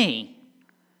know me.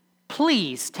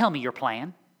 Please tell me your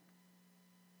plan.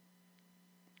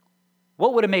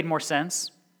 What would have made more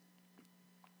sense?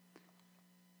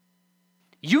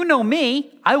 You know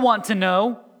me. I want to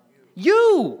know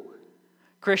you.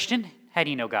 Christian, how do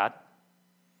you know God?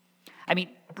 I mean,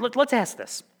 let's ask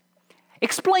this.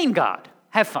 Explain God.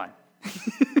 Have fun.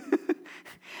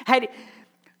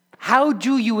 How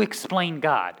do you explain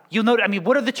God? You'll note,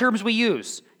 what are the terms we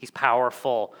use? He's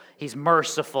powerful. He's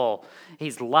merciful.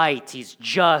 He's light. He's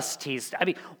just.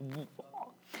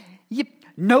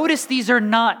 Notice these are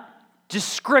not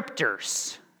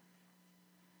descriptors.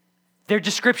 They're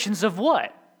descriptions of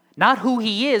what? Not who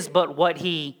he is, but what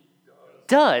he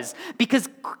does. Because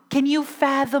can you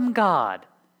fathom God?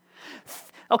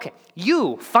 Okay,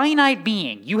 you, finite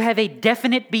being, you have a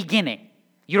definite beginning.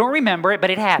 You don't remember it, but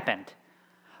it happened.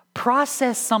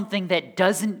 Process something that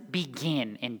doesn't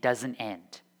begin and doesn't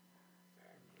end.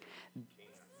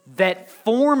 That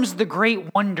forms the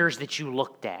great wonders that you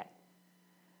looked at.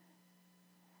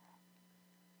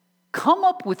 Come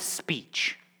up with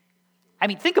speech.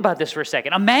 Think about this for a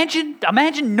second.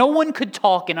 Imagine no one could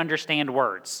talk and understand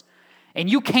words, and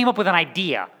you came up with an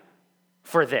idea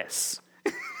for this.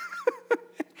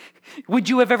 Would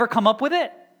you have ever come up with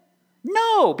it?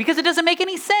 No, because it doesn't make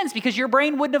any sense, because your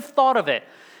brain wouldn't have thought of it.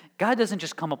 God doesn't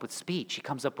just come up with speech. He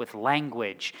comes up with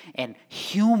language and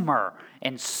humor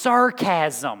and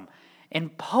sarcasm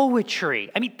and poetry.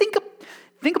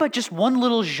 Think about just one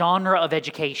little genre of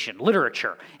education,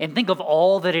 literature, and think of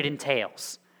all that it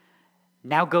entails.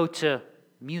 Now go to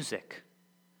music.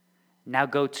 Now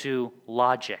go to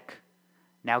logic.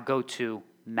 Now go to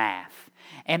math.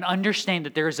 And understand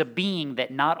that there is a being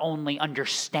that not only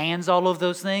understands all of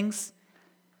those things,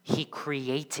 he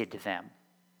created them.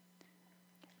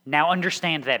 Now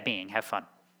understand that being. Have fun.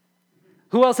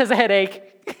 Who else has a headache?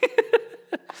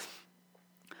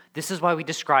 This is why we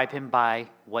describe him by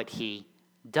what he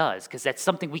does, because that's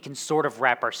something we can sort of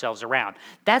wrap ourselves around.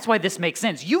 That's why this makes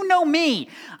sense. You know me.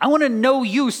 I want to know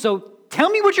you, so tell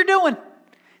me what you're doing.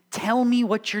 Tell me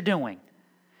what you're doing.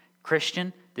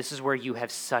 Christian, this is where you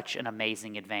have such an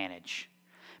amazing advantage,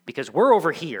 because we're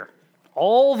over here,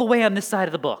 all the way on this side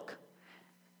of the book.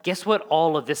 Guess what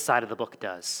all of this side of the book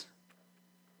does?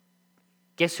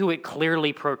 Guess who it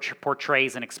clearly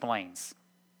portrays and explains?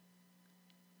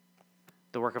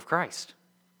 The work of Christ.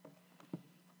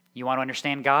 You want to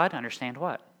understand God? Understand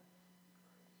what?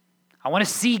 I want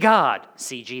to see God.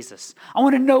 See Jesus. I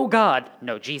want to know God.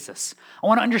 Know Jesus. I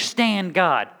want to understand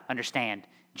God. Understand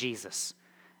Jesus.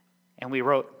 And we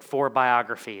wrote 4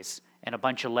 biographies and a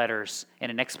bunch of letters and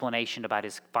an explanation about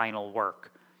his final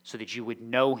work so that you would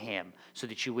know him, so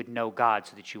that you would know God,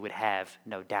 so that you would have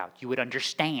no doubt. You would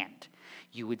understand.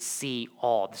 You would see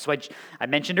all. This is what I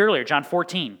mentioned earlier, John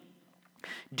 14.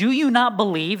 Do you not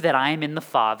believe that I am in the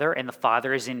Father and the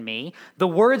Father is in me? The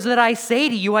words that I say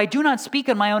to you, I do not speak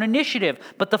on my own initiative,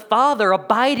 but the Father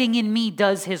abiding in me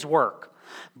does his work.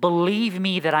 Believe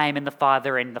me that I am in the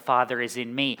Father and the Father is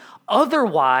in me.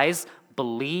 Otherwise,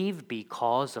 believe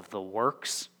because of the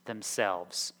works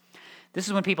themselves. This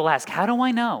is when people ask, how do I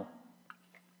know?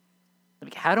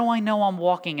 How do I know I'm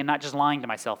walking and not just lying to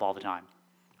myself all the time?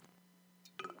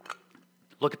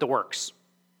 Look at the works.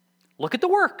 Look at the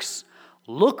works.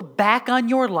 Look back on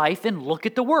your life and look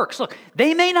at the works. Look,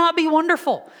 they may not be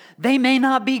wonderful. They may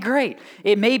not be great.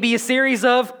 It may be a series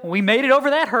of, we made it over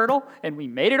that hurdle, and we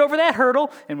made it over that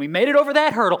hurdle, and we made it over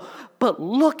that hurdle. But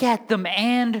look at them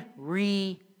and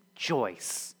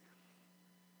rejoice.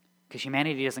 Because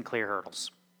humanity doesn't clear hurdles.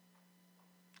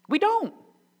 We don't.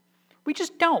 We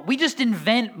just don't. We just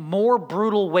invent more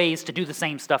brutal ways to do the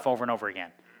same stuff over and over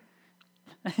again.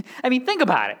 Think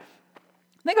about it.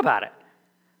 Think about it.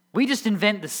 We just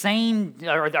invent the same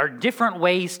or different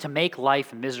ways to make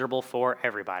life miserable for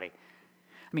everybody.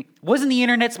 Wasn't the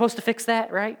internet supposed to fix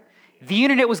that, right? The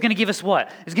internet was going to give us what?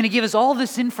 It was going to give us all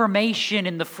this information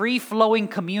and the free-flowing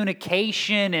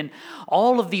communication and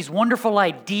all of these wonderful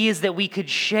ideas that we could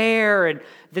share. And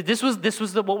this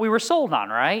was what we were sold on,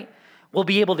 right? We'll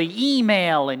be able to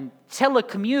email and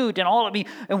telecommute and all.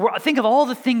 Think of all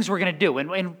the things we're going to do.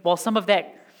 And while some of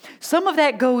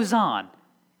that goes on,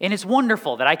 and it's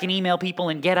wonderful that I can email people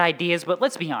and get ideas, but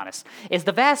let's be honest. Is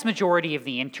the vast majority of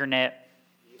the internet,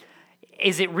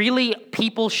 is it really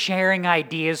people sharing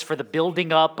ideas for the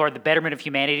building up or the betterment of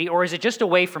humanity, or is it just a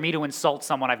way for me to insult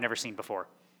someone I've never seen before?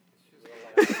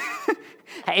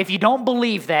 If you don't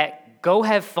believe that, go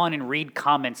have fun and read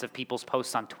comments of people's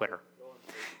posts on Twitter.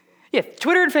 Yeah,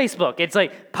 Twitter and Facebook. It's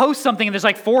like, post something and there's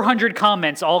like 400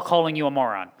 comments all calling you a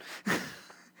moron.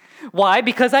 Why?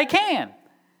 Because I can.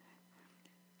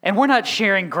 And we're not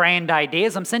sharing grand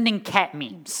ideas. I'm sending cat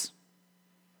memes.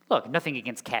 Look, nothing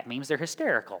against cat memes. They're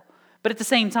hysterical. But at the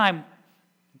same time,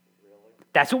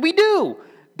 that's what we do.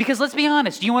 Because let's be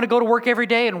honest, do you want to go to work every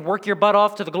day and work your butt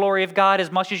off to the glory of God as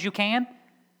much as you can?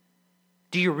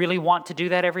 Do you really want to do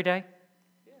that every day?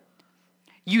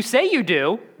 You say you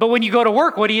do, but when you go to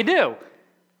work, what do?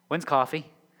 When's coffee?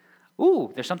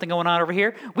 Ooh, there's something going on over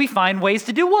here. We find ways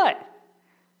to do what?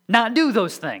 Not do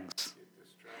those things.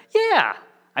 Yeah.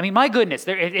 I mean, my goodness,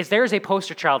 there's a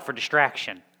poster child for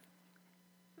distraction.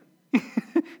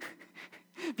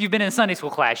 If you've been in a Sunday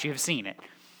school class, you have seen it.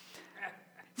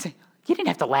 You didn't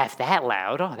have to laugh that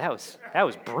loud. Oh, that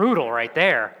was brutal right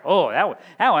there. Oh,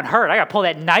 that one hurt. I got to pull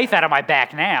that knife out of my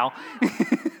back now.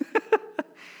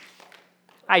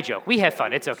 I joke. We have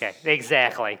fun. It's okay.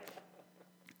 Exactly.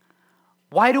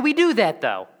 Why do we do that,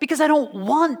 though? Because I don't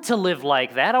want to live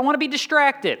like that. I want to be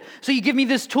distracted. So you give me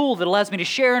this tool that allows me to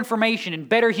share information and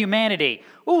better humanity.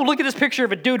 Ooh, look at this picture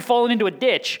of a dude falling into a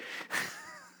ditch.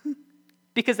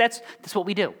 Because that's what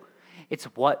we do. It's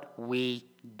what we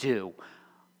do.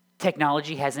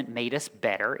 Technology hasn't made us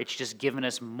better. It's just given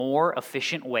us more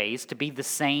efficient ways to be the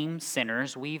same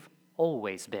sinners we've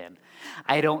always been.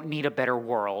 I don't need a better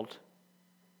world.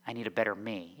 I need a better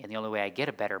me. And the only way I get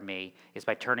a better me is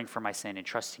by turning from my sin and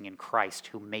trusting in Christ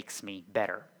who makes me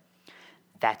better.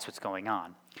 That's what's going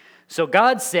on. So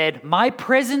God said, "My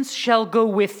presence shall go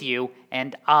with you,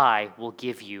 and I will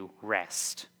give you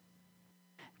rest."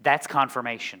 That's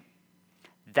confirmation.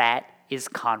 That is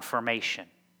confirmation.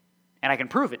 And I can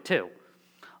prove it too.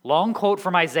 Long quote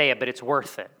from Isaiah, but it's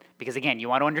worth it. Because again, you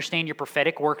want to understand your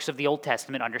prophetic works of the Old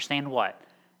Testament, understand what?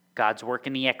 God's work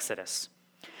in the Exodus.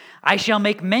 "I shall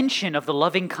make mention of the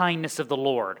loving kindness of the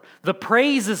Lord, the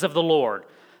praises of the Lord,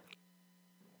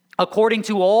 according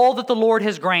to all that the Lord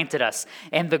has granted us,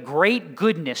 and the great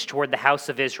goodness toward the house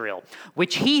of Israel,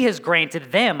 which he has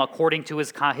granted them according to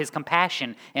his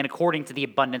compassion and according to the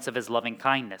abundance of his loving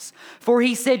kindness. For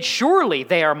he said, surely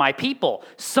they are my people,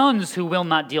 sons who will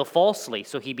not deal falsely.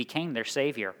 So he became their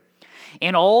Savior.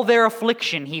 In all their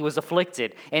affliction he was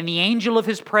afflicted, and the angel of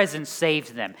his presence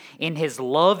saved them. In his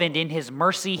love and in his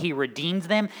mercy he redeemed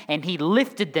them, and he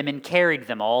lifted them and carried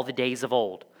them all the days of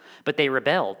old. But they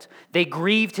rebelled. They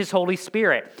grieved his Holy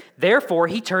Spirit. Therefore,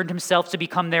 he turned himself to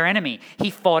become their enemy.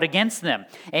 He fought against them.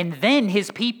 And then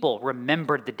his people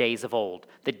remembered the days of old,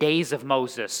 the days of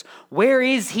Moses. Where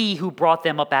is he who brought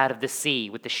them up out of the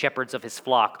sea with the shepherds of his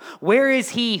flock? Where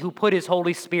is he who put his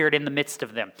Holy Spirit in the midst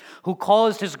of them? Who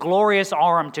caused his glorious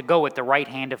arm to go at the right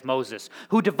hand of Moses?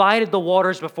 Who divided the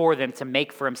waters before them to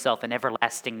make for himself an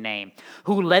everlasting name?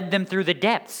 Who led them through the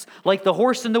depths? Like the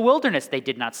horse in the wilderness, they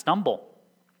did not stumble.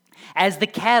 As the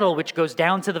cattle which goes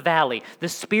down to the valley, the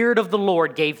Spirit of the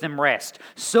Lord gave them rest.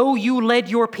 So you led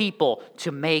your people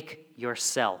to make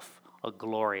yourself a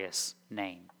glorious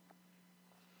name.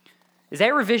 Is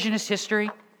that revisionist history?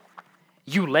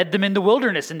 You led them in the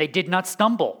wilderness and they did not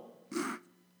stumble.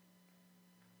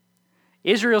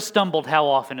 Israel stumbled how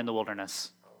often in the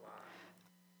wilderness?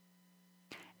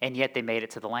 And yet they made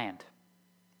it to the land.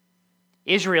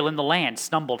 Israel in the land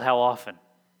stumbled how often?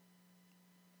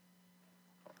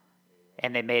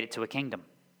 And they made it to a kingdom.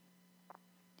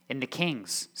 And the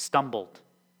kings stumbled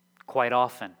quite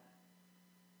often.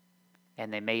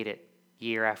 And they made it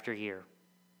year after year.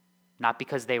 Not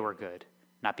because they were good,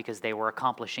 not because they were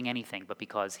accomplishing anything, but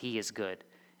because he is good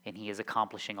and he is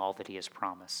accomplishing all that he has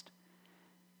promised.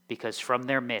 Because from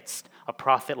their midst, a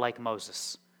prophet like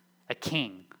Moses, a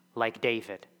king like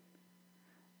David,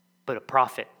 but a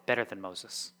prophet better than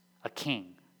Moses, a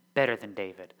king better than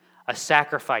David, a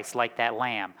sacrifice like that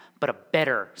lamb, but a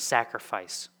better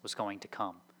sacrifice was going to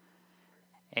come.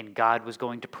 And God was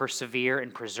going to persevere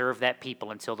and preserve that people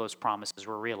until those promises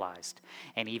were realized.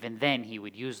 And even then, he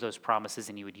would use those promises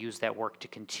and he would use that work to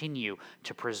continue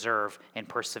to preserve and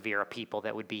persevere a people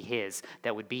that would be his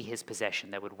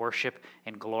possession, that would worship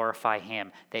and glorify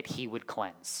him, that he would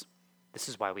cleanse. This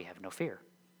is why we have no fear.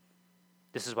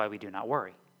 This is why we do not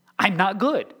worry. I'm not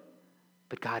good,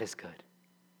 but God is good.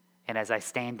 And as I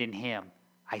stand in him,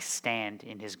 I stand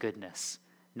in his goodness.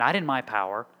 Not in my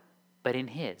power, but in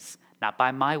his. Not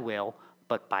by my will,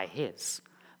 but by his.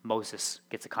 Moses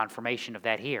gets a confirmation of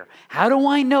that here. How do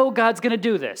I know God's going to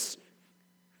do this?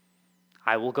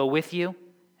 I will go with you,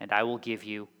 and I will give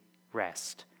you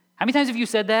rest. How many times have you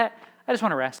said that? I just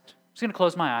want to rest. I'm just going to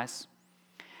close my eyes.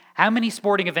 How many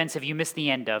sporting events have you missed the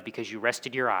end of because you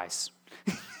rested your eyes?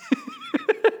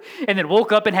 And then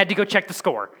woke up and had to go check the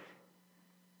score.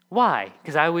 Why?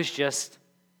 Because I was just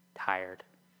tired.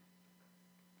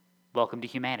 Welcome to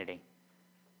humanity.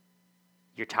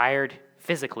 You're tired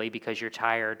physically because you're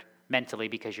tired mentally,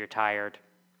 because you're tired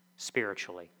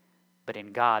spiritually. But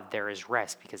in God there is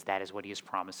rest because that is what he has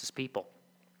promised his people.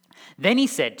 Then he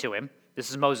said to him, this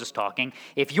is Moses talking,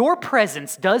 if your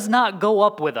presence does not go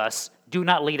up with us, do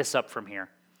not lead us up from here.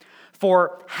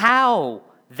 For how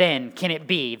then can it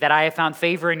be that I have found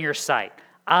favor in your sight,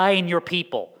 I and your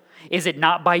people? Is it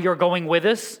not by your going with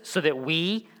us, so that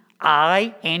we,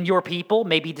 I, and your people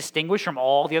may be distinguished from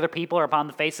all the other people who are upon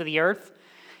the face of the earth?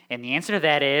 And the answer to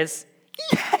that is,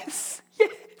 yes,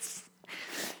 yes.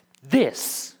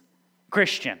 This,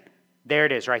 Christian, there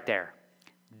it is right there.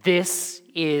 This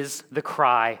is the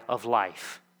cry of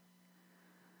life.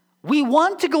 We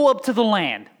want to go up to the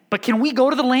land, but can we go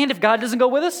to the land if God doesn't go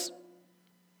with us?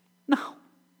 No.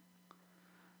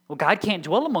 Well, God can't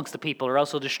dwell amongst the people or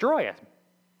else he'll destroy it.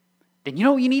 Then you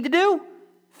know what you need to do?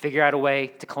 Figure out a way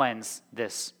to cleanse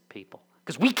this people.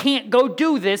 Because we can't go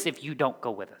do this if you don't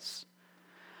go with us.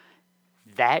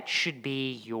 That should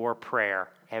be your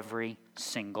prayer every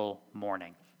single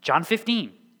morning. John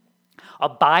 15.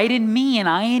 Abide in me and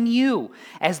I in you.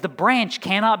 As the branch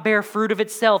cannot bear fruit of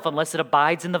itself unless it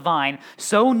abides in the vine,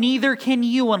 so neither can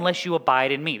you unless you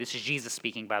abide in me. This is Jesus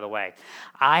speaking, by the way.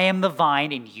 I am the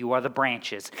vine and you are the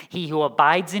branches. He who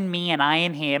abides in me and I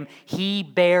in him, he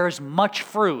bears much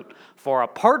fruit. For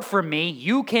apart from me,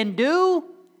 you can do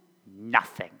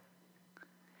nothing.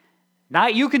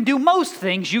 Not you can do most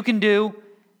things, you can do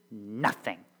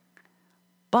nothing.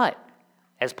 But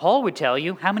as Paul would tell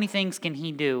you, how many things can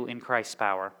he do in Christ's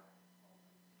power?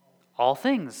 All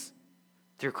things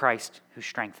through Christ who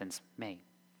strengthens me.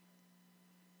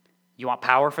 You want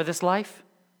power for this life?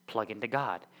 Plug into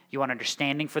God. You want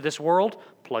understanding for this world?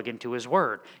 Plug into his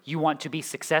word. You want to be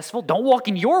successful? Don't walk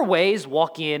in your ways,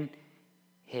 walk in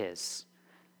his.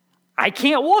 I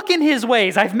can't walk in his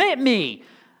ways. I've met me.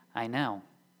 I know,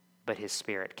 but his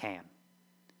spirit can.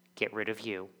 Get rid of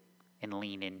you and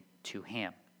lean into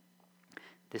him.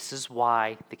 This is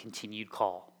why the continued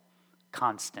call,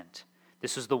 constant.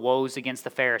 This was the woes against the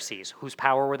Pharisees. Whose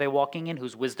power were they walking in?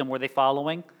 Whose wisdom were they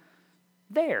following?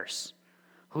 Theirs.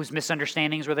 Whose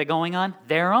misunderstandings were they going on?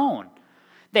 Their own.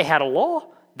 They had a law,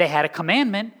 they had a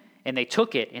commandment, and they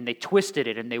took it and they twisted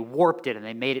it and they warped it and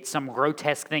they made it some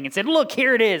grotesque thing and said, look,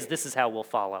 here it is. This is how we'll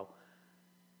follow.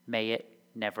 May it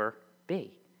never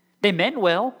be. They meant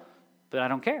well, but I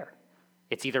don't care.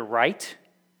 It's either right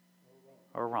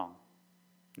or wrong.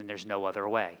 And there's no other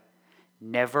way.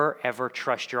 Never, ever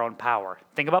trust your own power.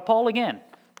 Think about Paul again.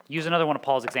 Use another one of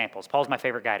Paul's examples. Paul's my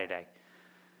favorite guy today.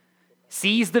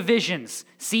 Sees the visions,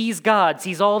 sees God,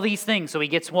 sees all these things. So he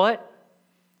gets what?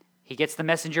 He gets the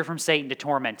messenger from Satan to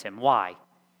torment him. Why?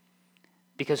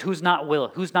 Because who's not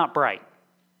bright?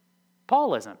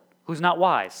 Paul isn't. Who's not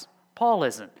wise? Paul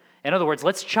isn't. In other words,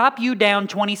 let's chop you down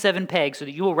 27 pegs so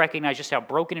that you will recognize just how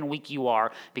broken and weak you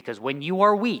are. Because when you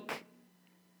are weak,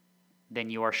 then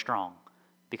you are strong.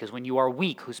 Because when you are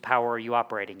weak, whose power are you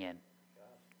operating in?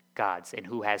 God's. And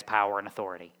who has power and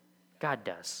authority? God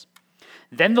does.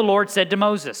 Then the Lord said to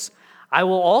Moses, I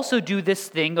will also do this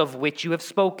thing of which you have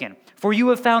spoken, for you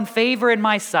have found favor in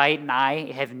my sight, and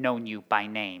I have known you by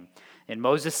name. And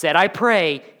Moses said, I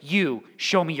pray you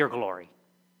show me your glory.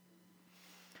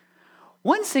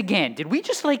 Once again, did we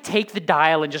just take the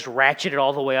dial and just ratchet it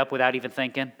all the way up without even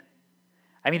thinking?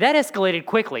 I mean, that escalated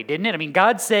quickly, didn't it? I mean,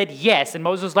 God said yes, and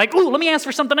Moses was like, ooh, let me ask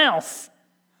for something else.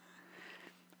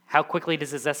 How quickly does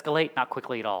this escalate? Not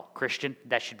quickly at all. Christian,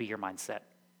 that should be your mindset.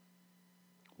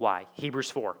 Why?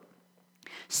 Hebrews 4.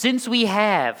 Since we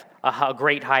have a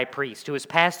great high priest who has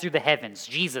passed through the heavens,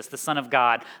 Jesus, the Son of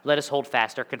God, let us hold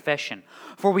fast our confession.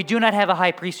 For we do not have a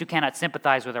high priest who cannot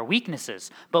sympathize with our weaknesses,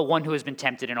 but one who has been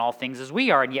tempted in all things as we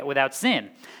are, and yet without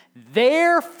sin.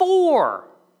 Therefore,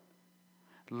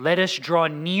 let us draw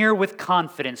near with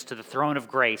confidence to the throne of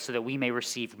grace so that we may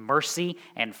receive mercy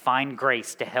and find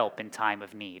grace to help in time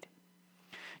of need.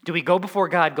 Do we go before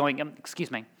God going, excuse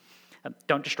me,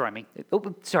 don't destroy me.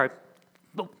 Oh, sorry.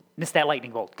 Oh, missed that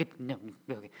lightning bolt. Good. No,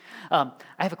 okay. I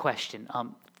have a question.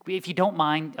 If you don't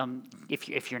mind,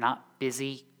 if you're not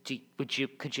busy, could you?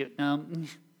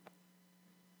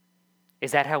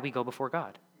 Is that how we go before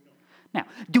God? Now,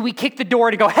 do we kick the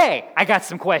door to go, hey, I got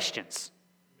some questions?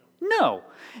 No.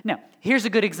 Now, here's a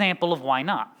good example of why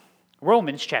not.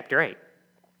 Romans chapter 8.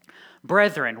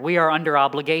 Brethren, we are under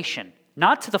obligation,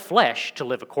 not to the flesh, to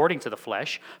live according to the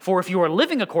flesh. For if you are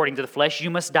living according to the flesh,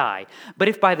 you must die. But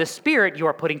if by the Spirit you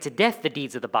are putting to death the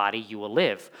deeds of the body, you will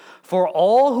live. For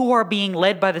all who are being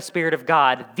led by the Spirit of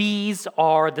God, these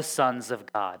are the sons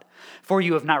of God. For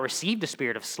you have not received a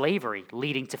spirit of slavery,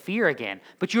 leading to fear again,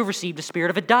 but you have received a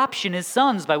spirit of adoption as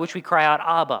sons, by which we cry out,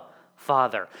 Abba,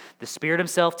 Father. The Spirit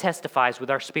himself testifies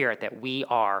with our spirit that we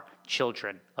are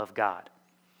children of God.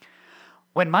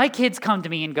 When my kids come to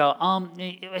me and go,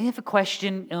 I have a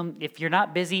question. If you're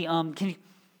not busy, can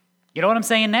you know what I'm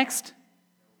saying next?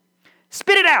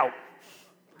 Spit it out.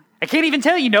 I can't even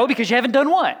tell you no because you haven't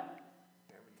done what?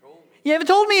 You haven't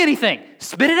told me anything.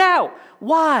 Spit it out.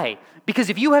 Why? Because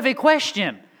if you have a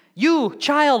question, you,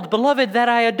 child, beloved that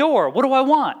I adore, what do I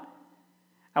want?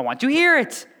 I want to hear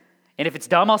it. And if it's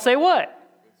dumb, I'll say what?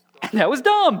 That was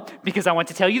dumb because I want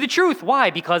to tell you the truth. Why?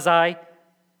 Because I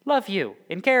love you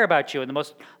and care about you. And the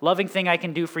most loving thing I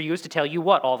can do for you is to tell you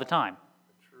what all the time?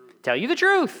 Tell you the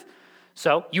truth.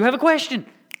 So you have a question.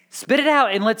 Spit it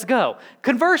out and let's go.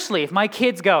 Conversely, if my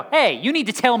kids go, hey, you need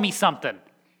to tell me something.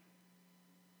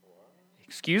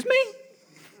 Excuse me?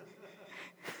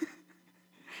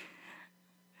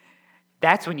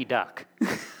 That's when you duck.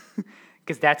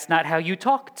 Because that's not how you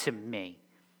talk to me.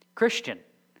 Christian,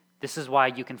 this is why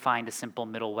you can find a simple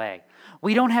middle way.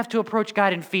 We don't have to approach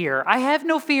God in fear. I have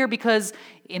no fear because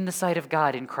in the sight of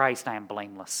God in Christ I am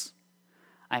blameless.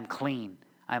 I'm clean.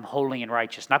 I'm holy and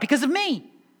righteous. Not because of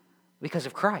me, because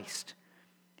of Christ.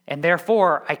 And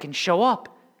therefore I can show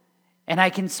up and I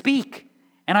can speak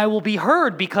and I will be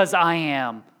heard because I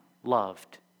am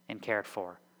loved and cared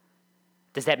for.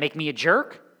 Does that make me a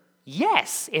jerk?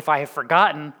 Yes, if I have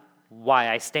forgotten why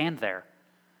I stand there.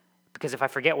 Because if I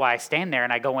forget why I stand there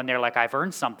and I go in there like I've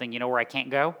earned something, you know where I can't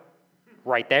go?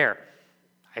 Right there.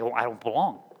 I don't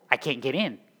belong. I can't get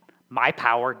in. My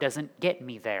power doesn't get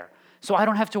me there. So I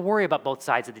don't have to worry about both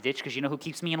sides of the ditch because you know who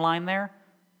keeps me in line there?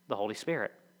 The Holy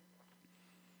Spirit.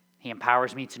 He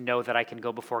empowers me to know that I can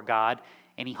go before God,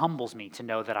 and he humbles me to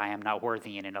know that I am not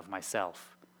worthy in and of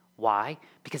myself. Why?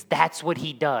 Because that's what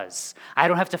he does. I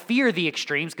don't have to fear the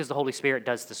extremes because the Holy Spirit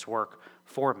does this work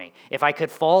for me. If I could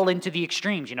fall into the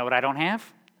extremes, you know what I don't have?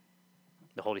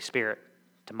 The Holy Spirit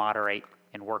to moderate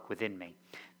and work within me.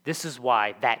 This is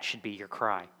why that should be your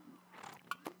cry.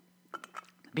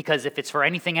 Because if it's for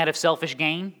anything out of selfish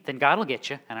gain, then God will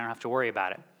get you, and I don't have to worry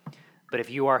about it. But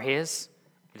if you are his,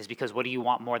 it is because what do you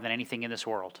want more than anything in this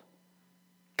world?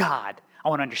 God. I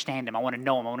want to understand him. I want to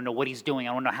know him. I want to know what he's doing.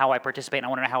 I want to know how I participate, and I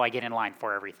want to know how I get in line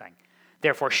for everything.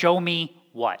 Therefore, show me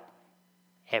what?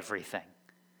 Everything.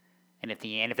 And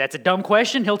if that's a dumb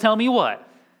question, he'll tell me what?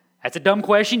 That's a dumb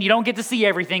question. You don't get to see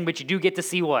everything, but you do get to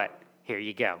see what? Here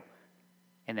you go.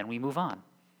 And then we move on.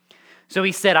 So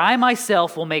he said, I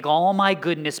myself will make all my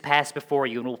goodness pass before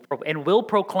you and will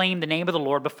proclaim the name of the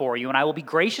Lord before you, and I will be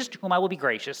gracious to whom I will be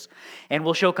gracious, and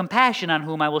will show compassion on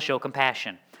whom I will show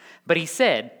compassion. But he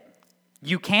said,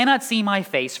 you cannot see my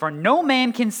face, for no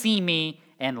man can see me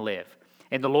and live.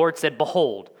 And the Lord said,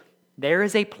 behold, there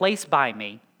is a place by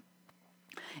me,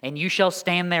 and you shall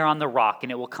stand there on the rock,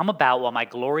 and it will come about while my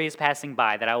glory is passing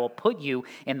by, that I will put you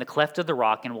in the cleft of the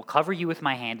rock, and will cover you with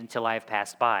my hand until I have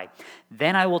passed by.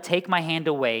 Then I will take my hand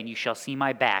away, and you shall see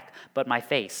my back, but my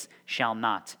face shall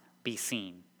not be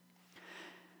seen.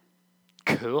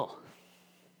 Cool.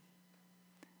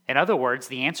 In other words,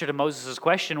 the answer to Moses'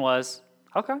 question was,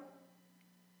 okay.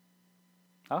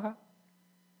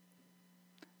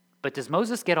 But does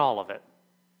Moses get all of it?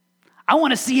 I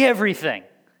want to see everything.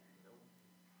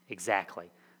 Exactly.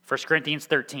 1 Corinthians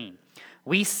 13.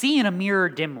 We see in a mirror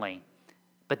dimly,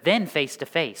 but then face to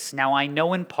face. Now I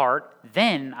know in part,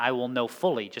 then I will know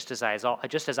fully, just as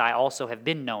I also have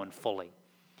been known fully.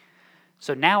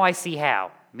 So now I see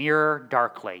how? Mirror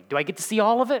darkly. Do I get to see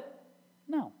all of it?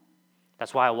 No.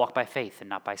 That's why I walk by faith and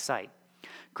not by sight.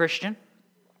 Christian,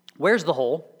 where's the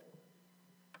hole?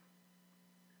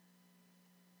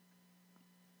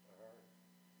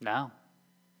 No.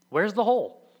 Where's the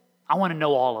hole? I want to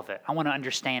know all of it. I want to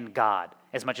understand God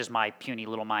as much as my puny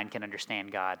little mind can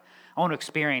understand God. I want to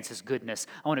experience his goodness.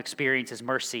 I want to experience his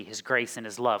mercy, his grace, and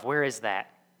his love. Where is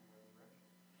that?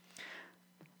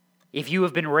 If you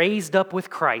have been raised up with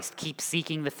Christ, keep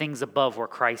seeking the things above where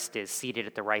Christ is, seated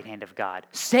at the right hand of God.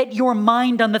 Set your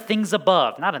mind on the things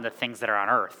above, not on the things that are on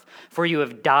earth. For you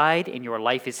have died, and your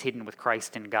life is hidden with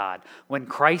Christ in God. When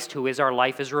Christ, who is our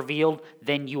life, is revealed,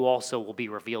 then you also will be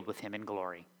revealed with him in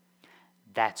glory.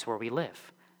 That's where we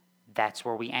live. That's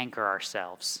where we anchor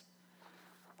ourselves.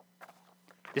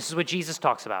 This is what Jesus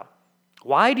talks about.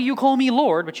 Why do you call me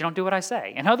Lord, but you don't do what I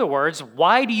say? In other words,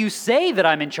 why do you say that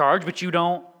I'm in charge, but you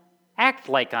don't act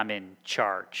like I'm in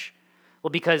charge?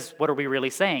 Well, because what are we really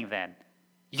saying then?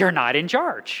 You're not in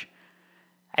charge.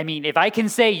 I mean, if I can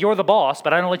say you're the boss,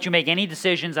 but I don't let you make any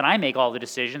decisions, and I make all the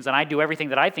decisions, and I do everything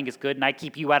that I think is good, and I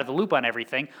keep you out of the loop on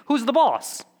everything, who's the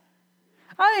boss?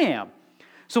 I am.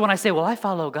 So when I say, well, I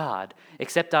follow God,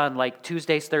 except on like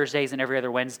Tuesdays, Thursdays, and every other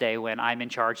Wednesday when I'm in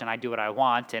charge and I do what I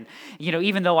want, and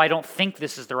even though I don't think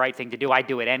this is the right thing to do, I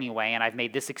do it anyway, and I've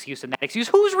made this excuse and that excuse,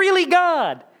 who's really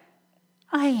God?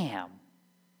 I am.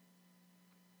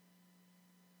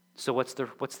 So what's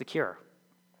the cure?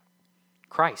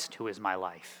 Christ, who is my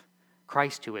life.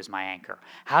 Christ who is my anchor.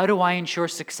 How do I ensure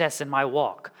success in my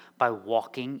walk? By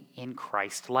walking in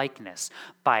Christ likeness,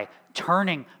 by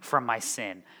turning from my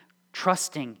sin,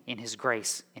 trusting in his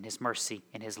grace, in his mercy,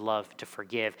 in his love to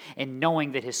forgive, and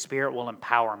knowing that his Spirit will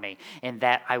empower me, and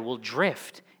that I will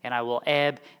drift, and I will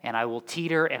ebb, and I will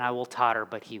teeter, and I will totter,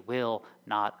 but he will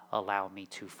not allow me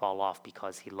to fall off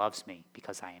because he loves me,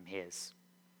 because I am his.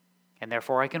 And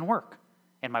therefore I can work,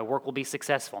 and my work will be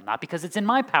successful, not because it's in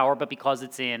my power, but because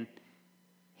it's in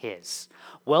his.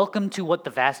 Welcome to what the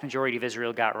vast majority of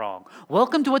Israel got wrong.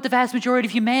 Welcome to what the vast majority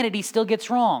of humanity still gets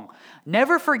wrong.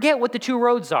 Never forget what the two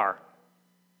roads are.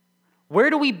 Where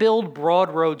do we build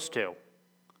broad roads to?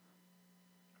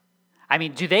 I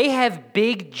mean, do they have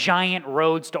big, giant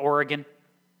roads to Oregon?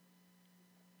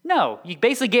 No, you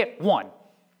basically get one.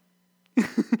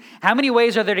 How many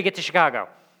ways are there to get to Chicago?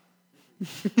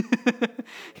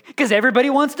 Because everybody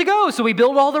wants to go, so we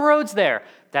build all the roads there.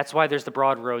 That's why there's the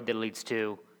broad road that leads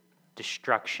to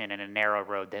destruction and a narrow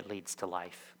road that leads to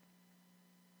life.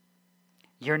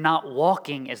 You're not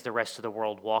walking as the rest of the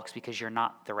world walks because you're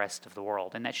not the rest of the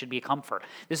world, and that should be a comfort.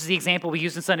 This is the example we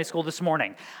used in Sunday school this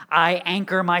morning. I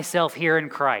anchor myself here in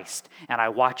Christ, and I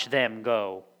watch them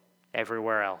go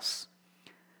everywhere else.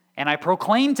 And I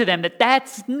proclaim to them that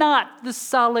that's not the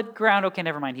solid ground. Okay,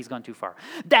 never mind, he's gone too far.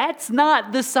 That's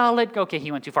not the solid, okay,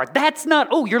 he went too far. That's not,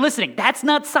 oh, you're listening. That's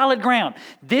not solid ground.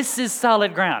 This is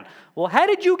solid ground. Well, how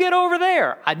did you get over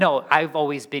there? I know, I've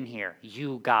always been here.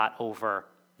 You got over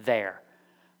there.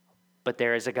 But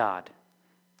there is a God.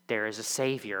 There is a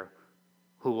Savior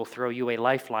who will throw you a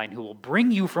lifeline, who will bring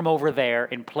you from over there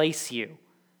and place you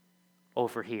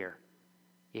over here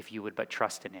if you would but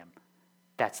trust in him.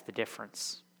 That's the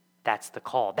difference. That's the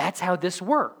call. That's how this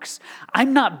works.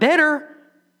 I'm not better.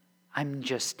 I'm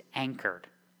just anchored.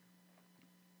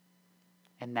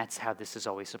 And that's how this is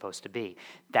always supposed to be.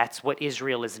 That's what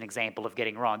Israel is an example of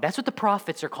getting wrong. That's what the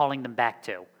prophets are calling them back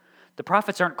to. The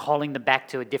prophets aren't calling them back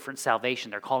to a different salvation.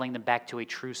 They're calling them back to a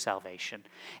true salvation,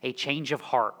 a change of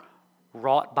heart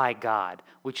wrought by God,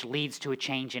 which leads to a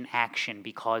change in action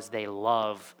because they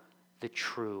love the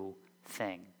true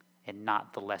thing and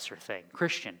not the lesser thing.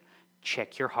 Christian,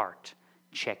 check your heart.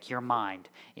 Check your mind.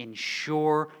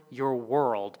 Ensure your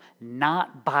world,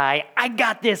 not by, I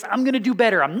got this, I'm going to do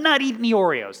better, I'm not eating the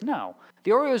Oreos. No,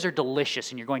 the Oreos are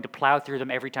delicious and you're going to plow through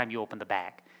them every time you open the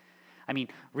bag. I mean,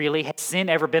 really, has sin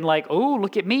ever been like, oh,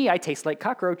 look at me, I taste like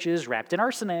cockroaches wrapped in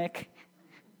arsenic.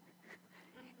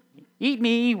 Eat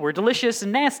me, we're delicious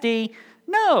and nasty.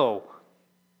 No.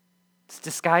 It's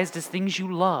disguised as things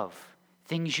you love,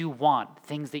 things you want,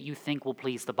 things that you think will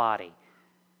please the body.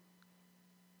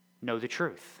 Know the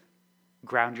truth.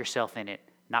 Ground yourself in it,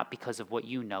 not because of what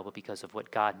you know, but because of what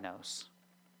God knows.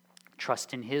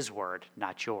 Trust in his word,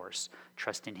 not yours.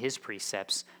 Trust in his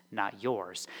precepts, not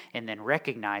yours. And then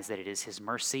recognize that it is his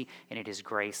mercy and it is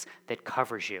grace that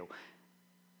covers you.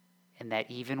 And that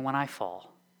even when I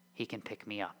fall, he can pick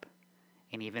me up.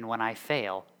 And even when I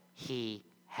fail, he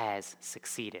has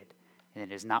succeeded. And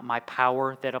it is not my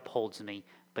power that upholds me,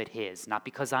 but his. Not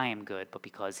because I am good, but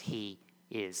because he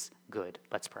is good.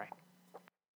 Let's pray.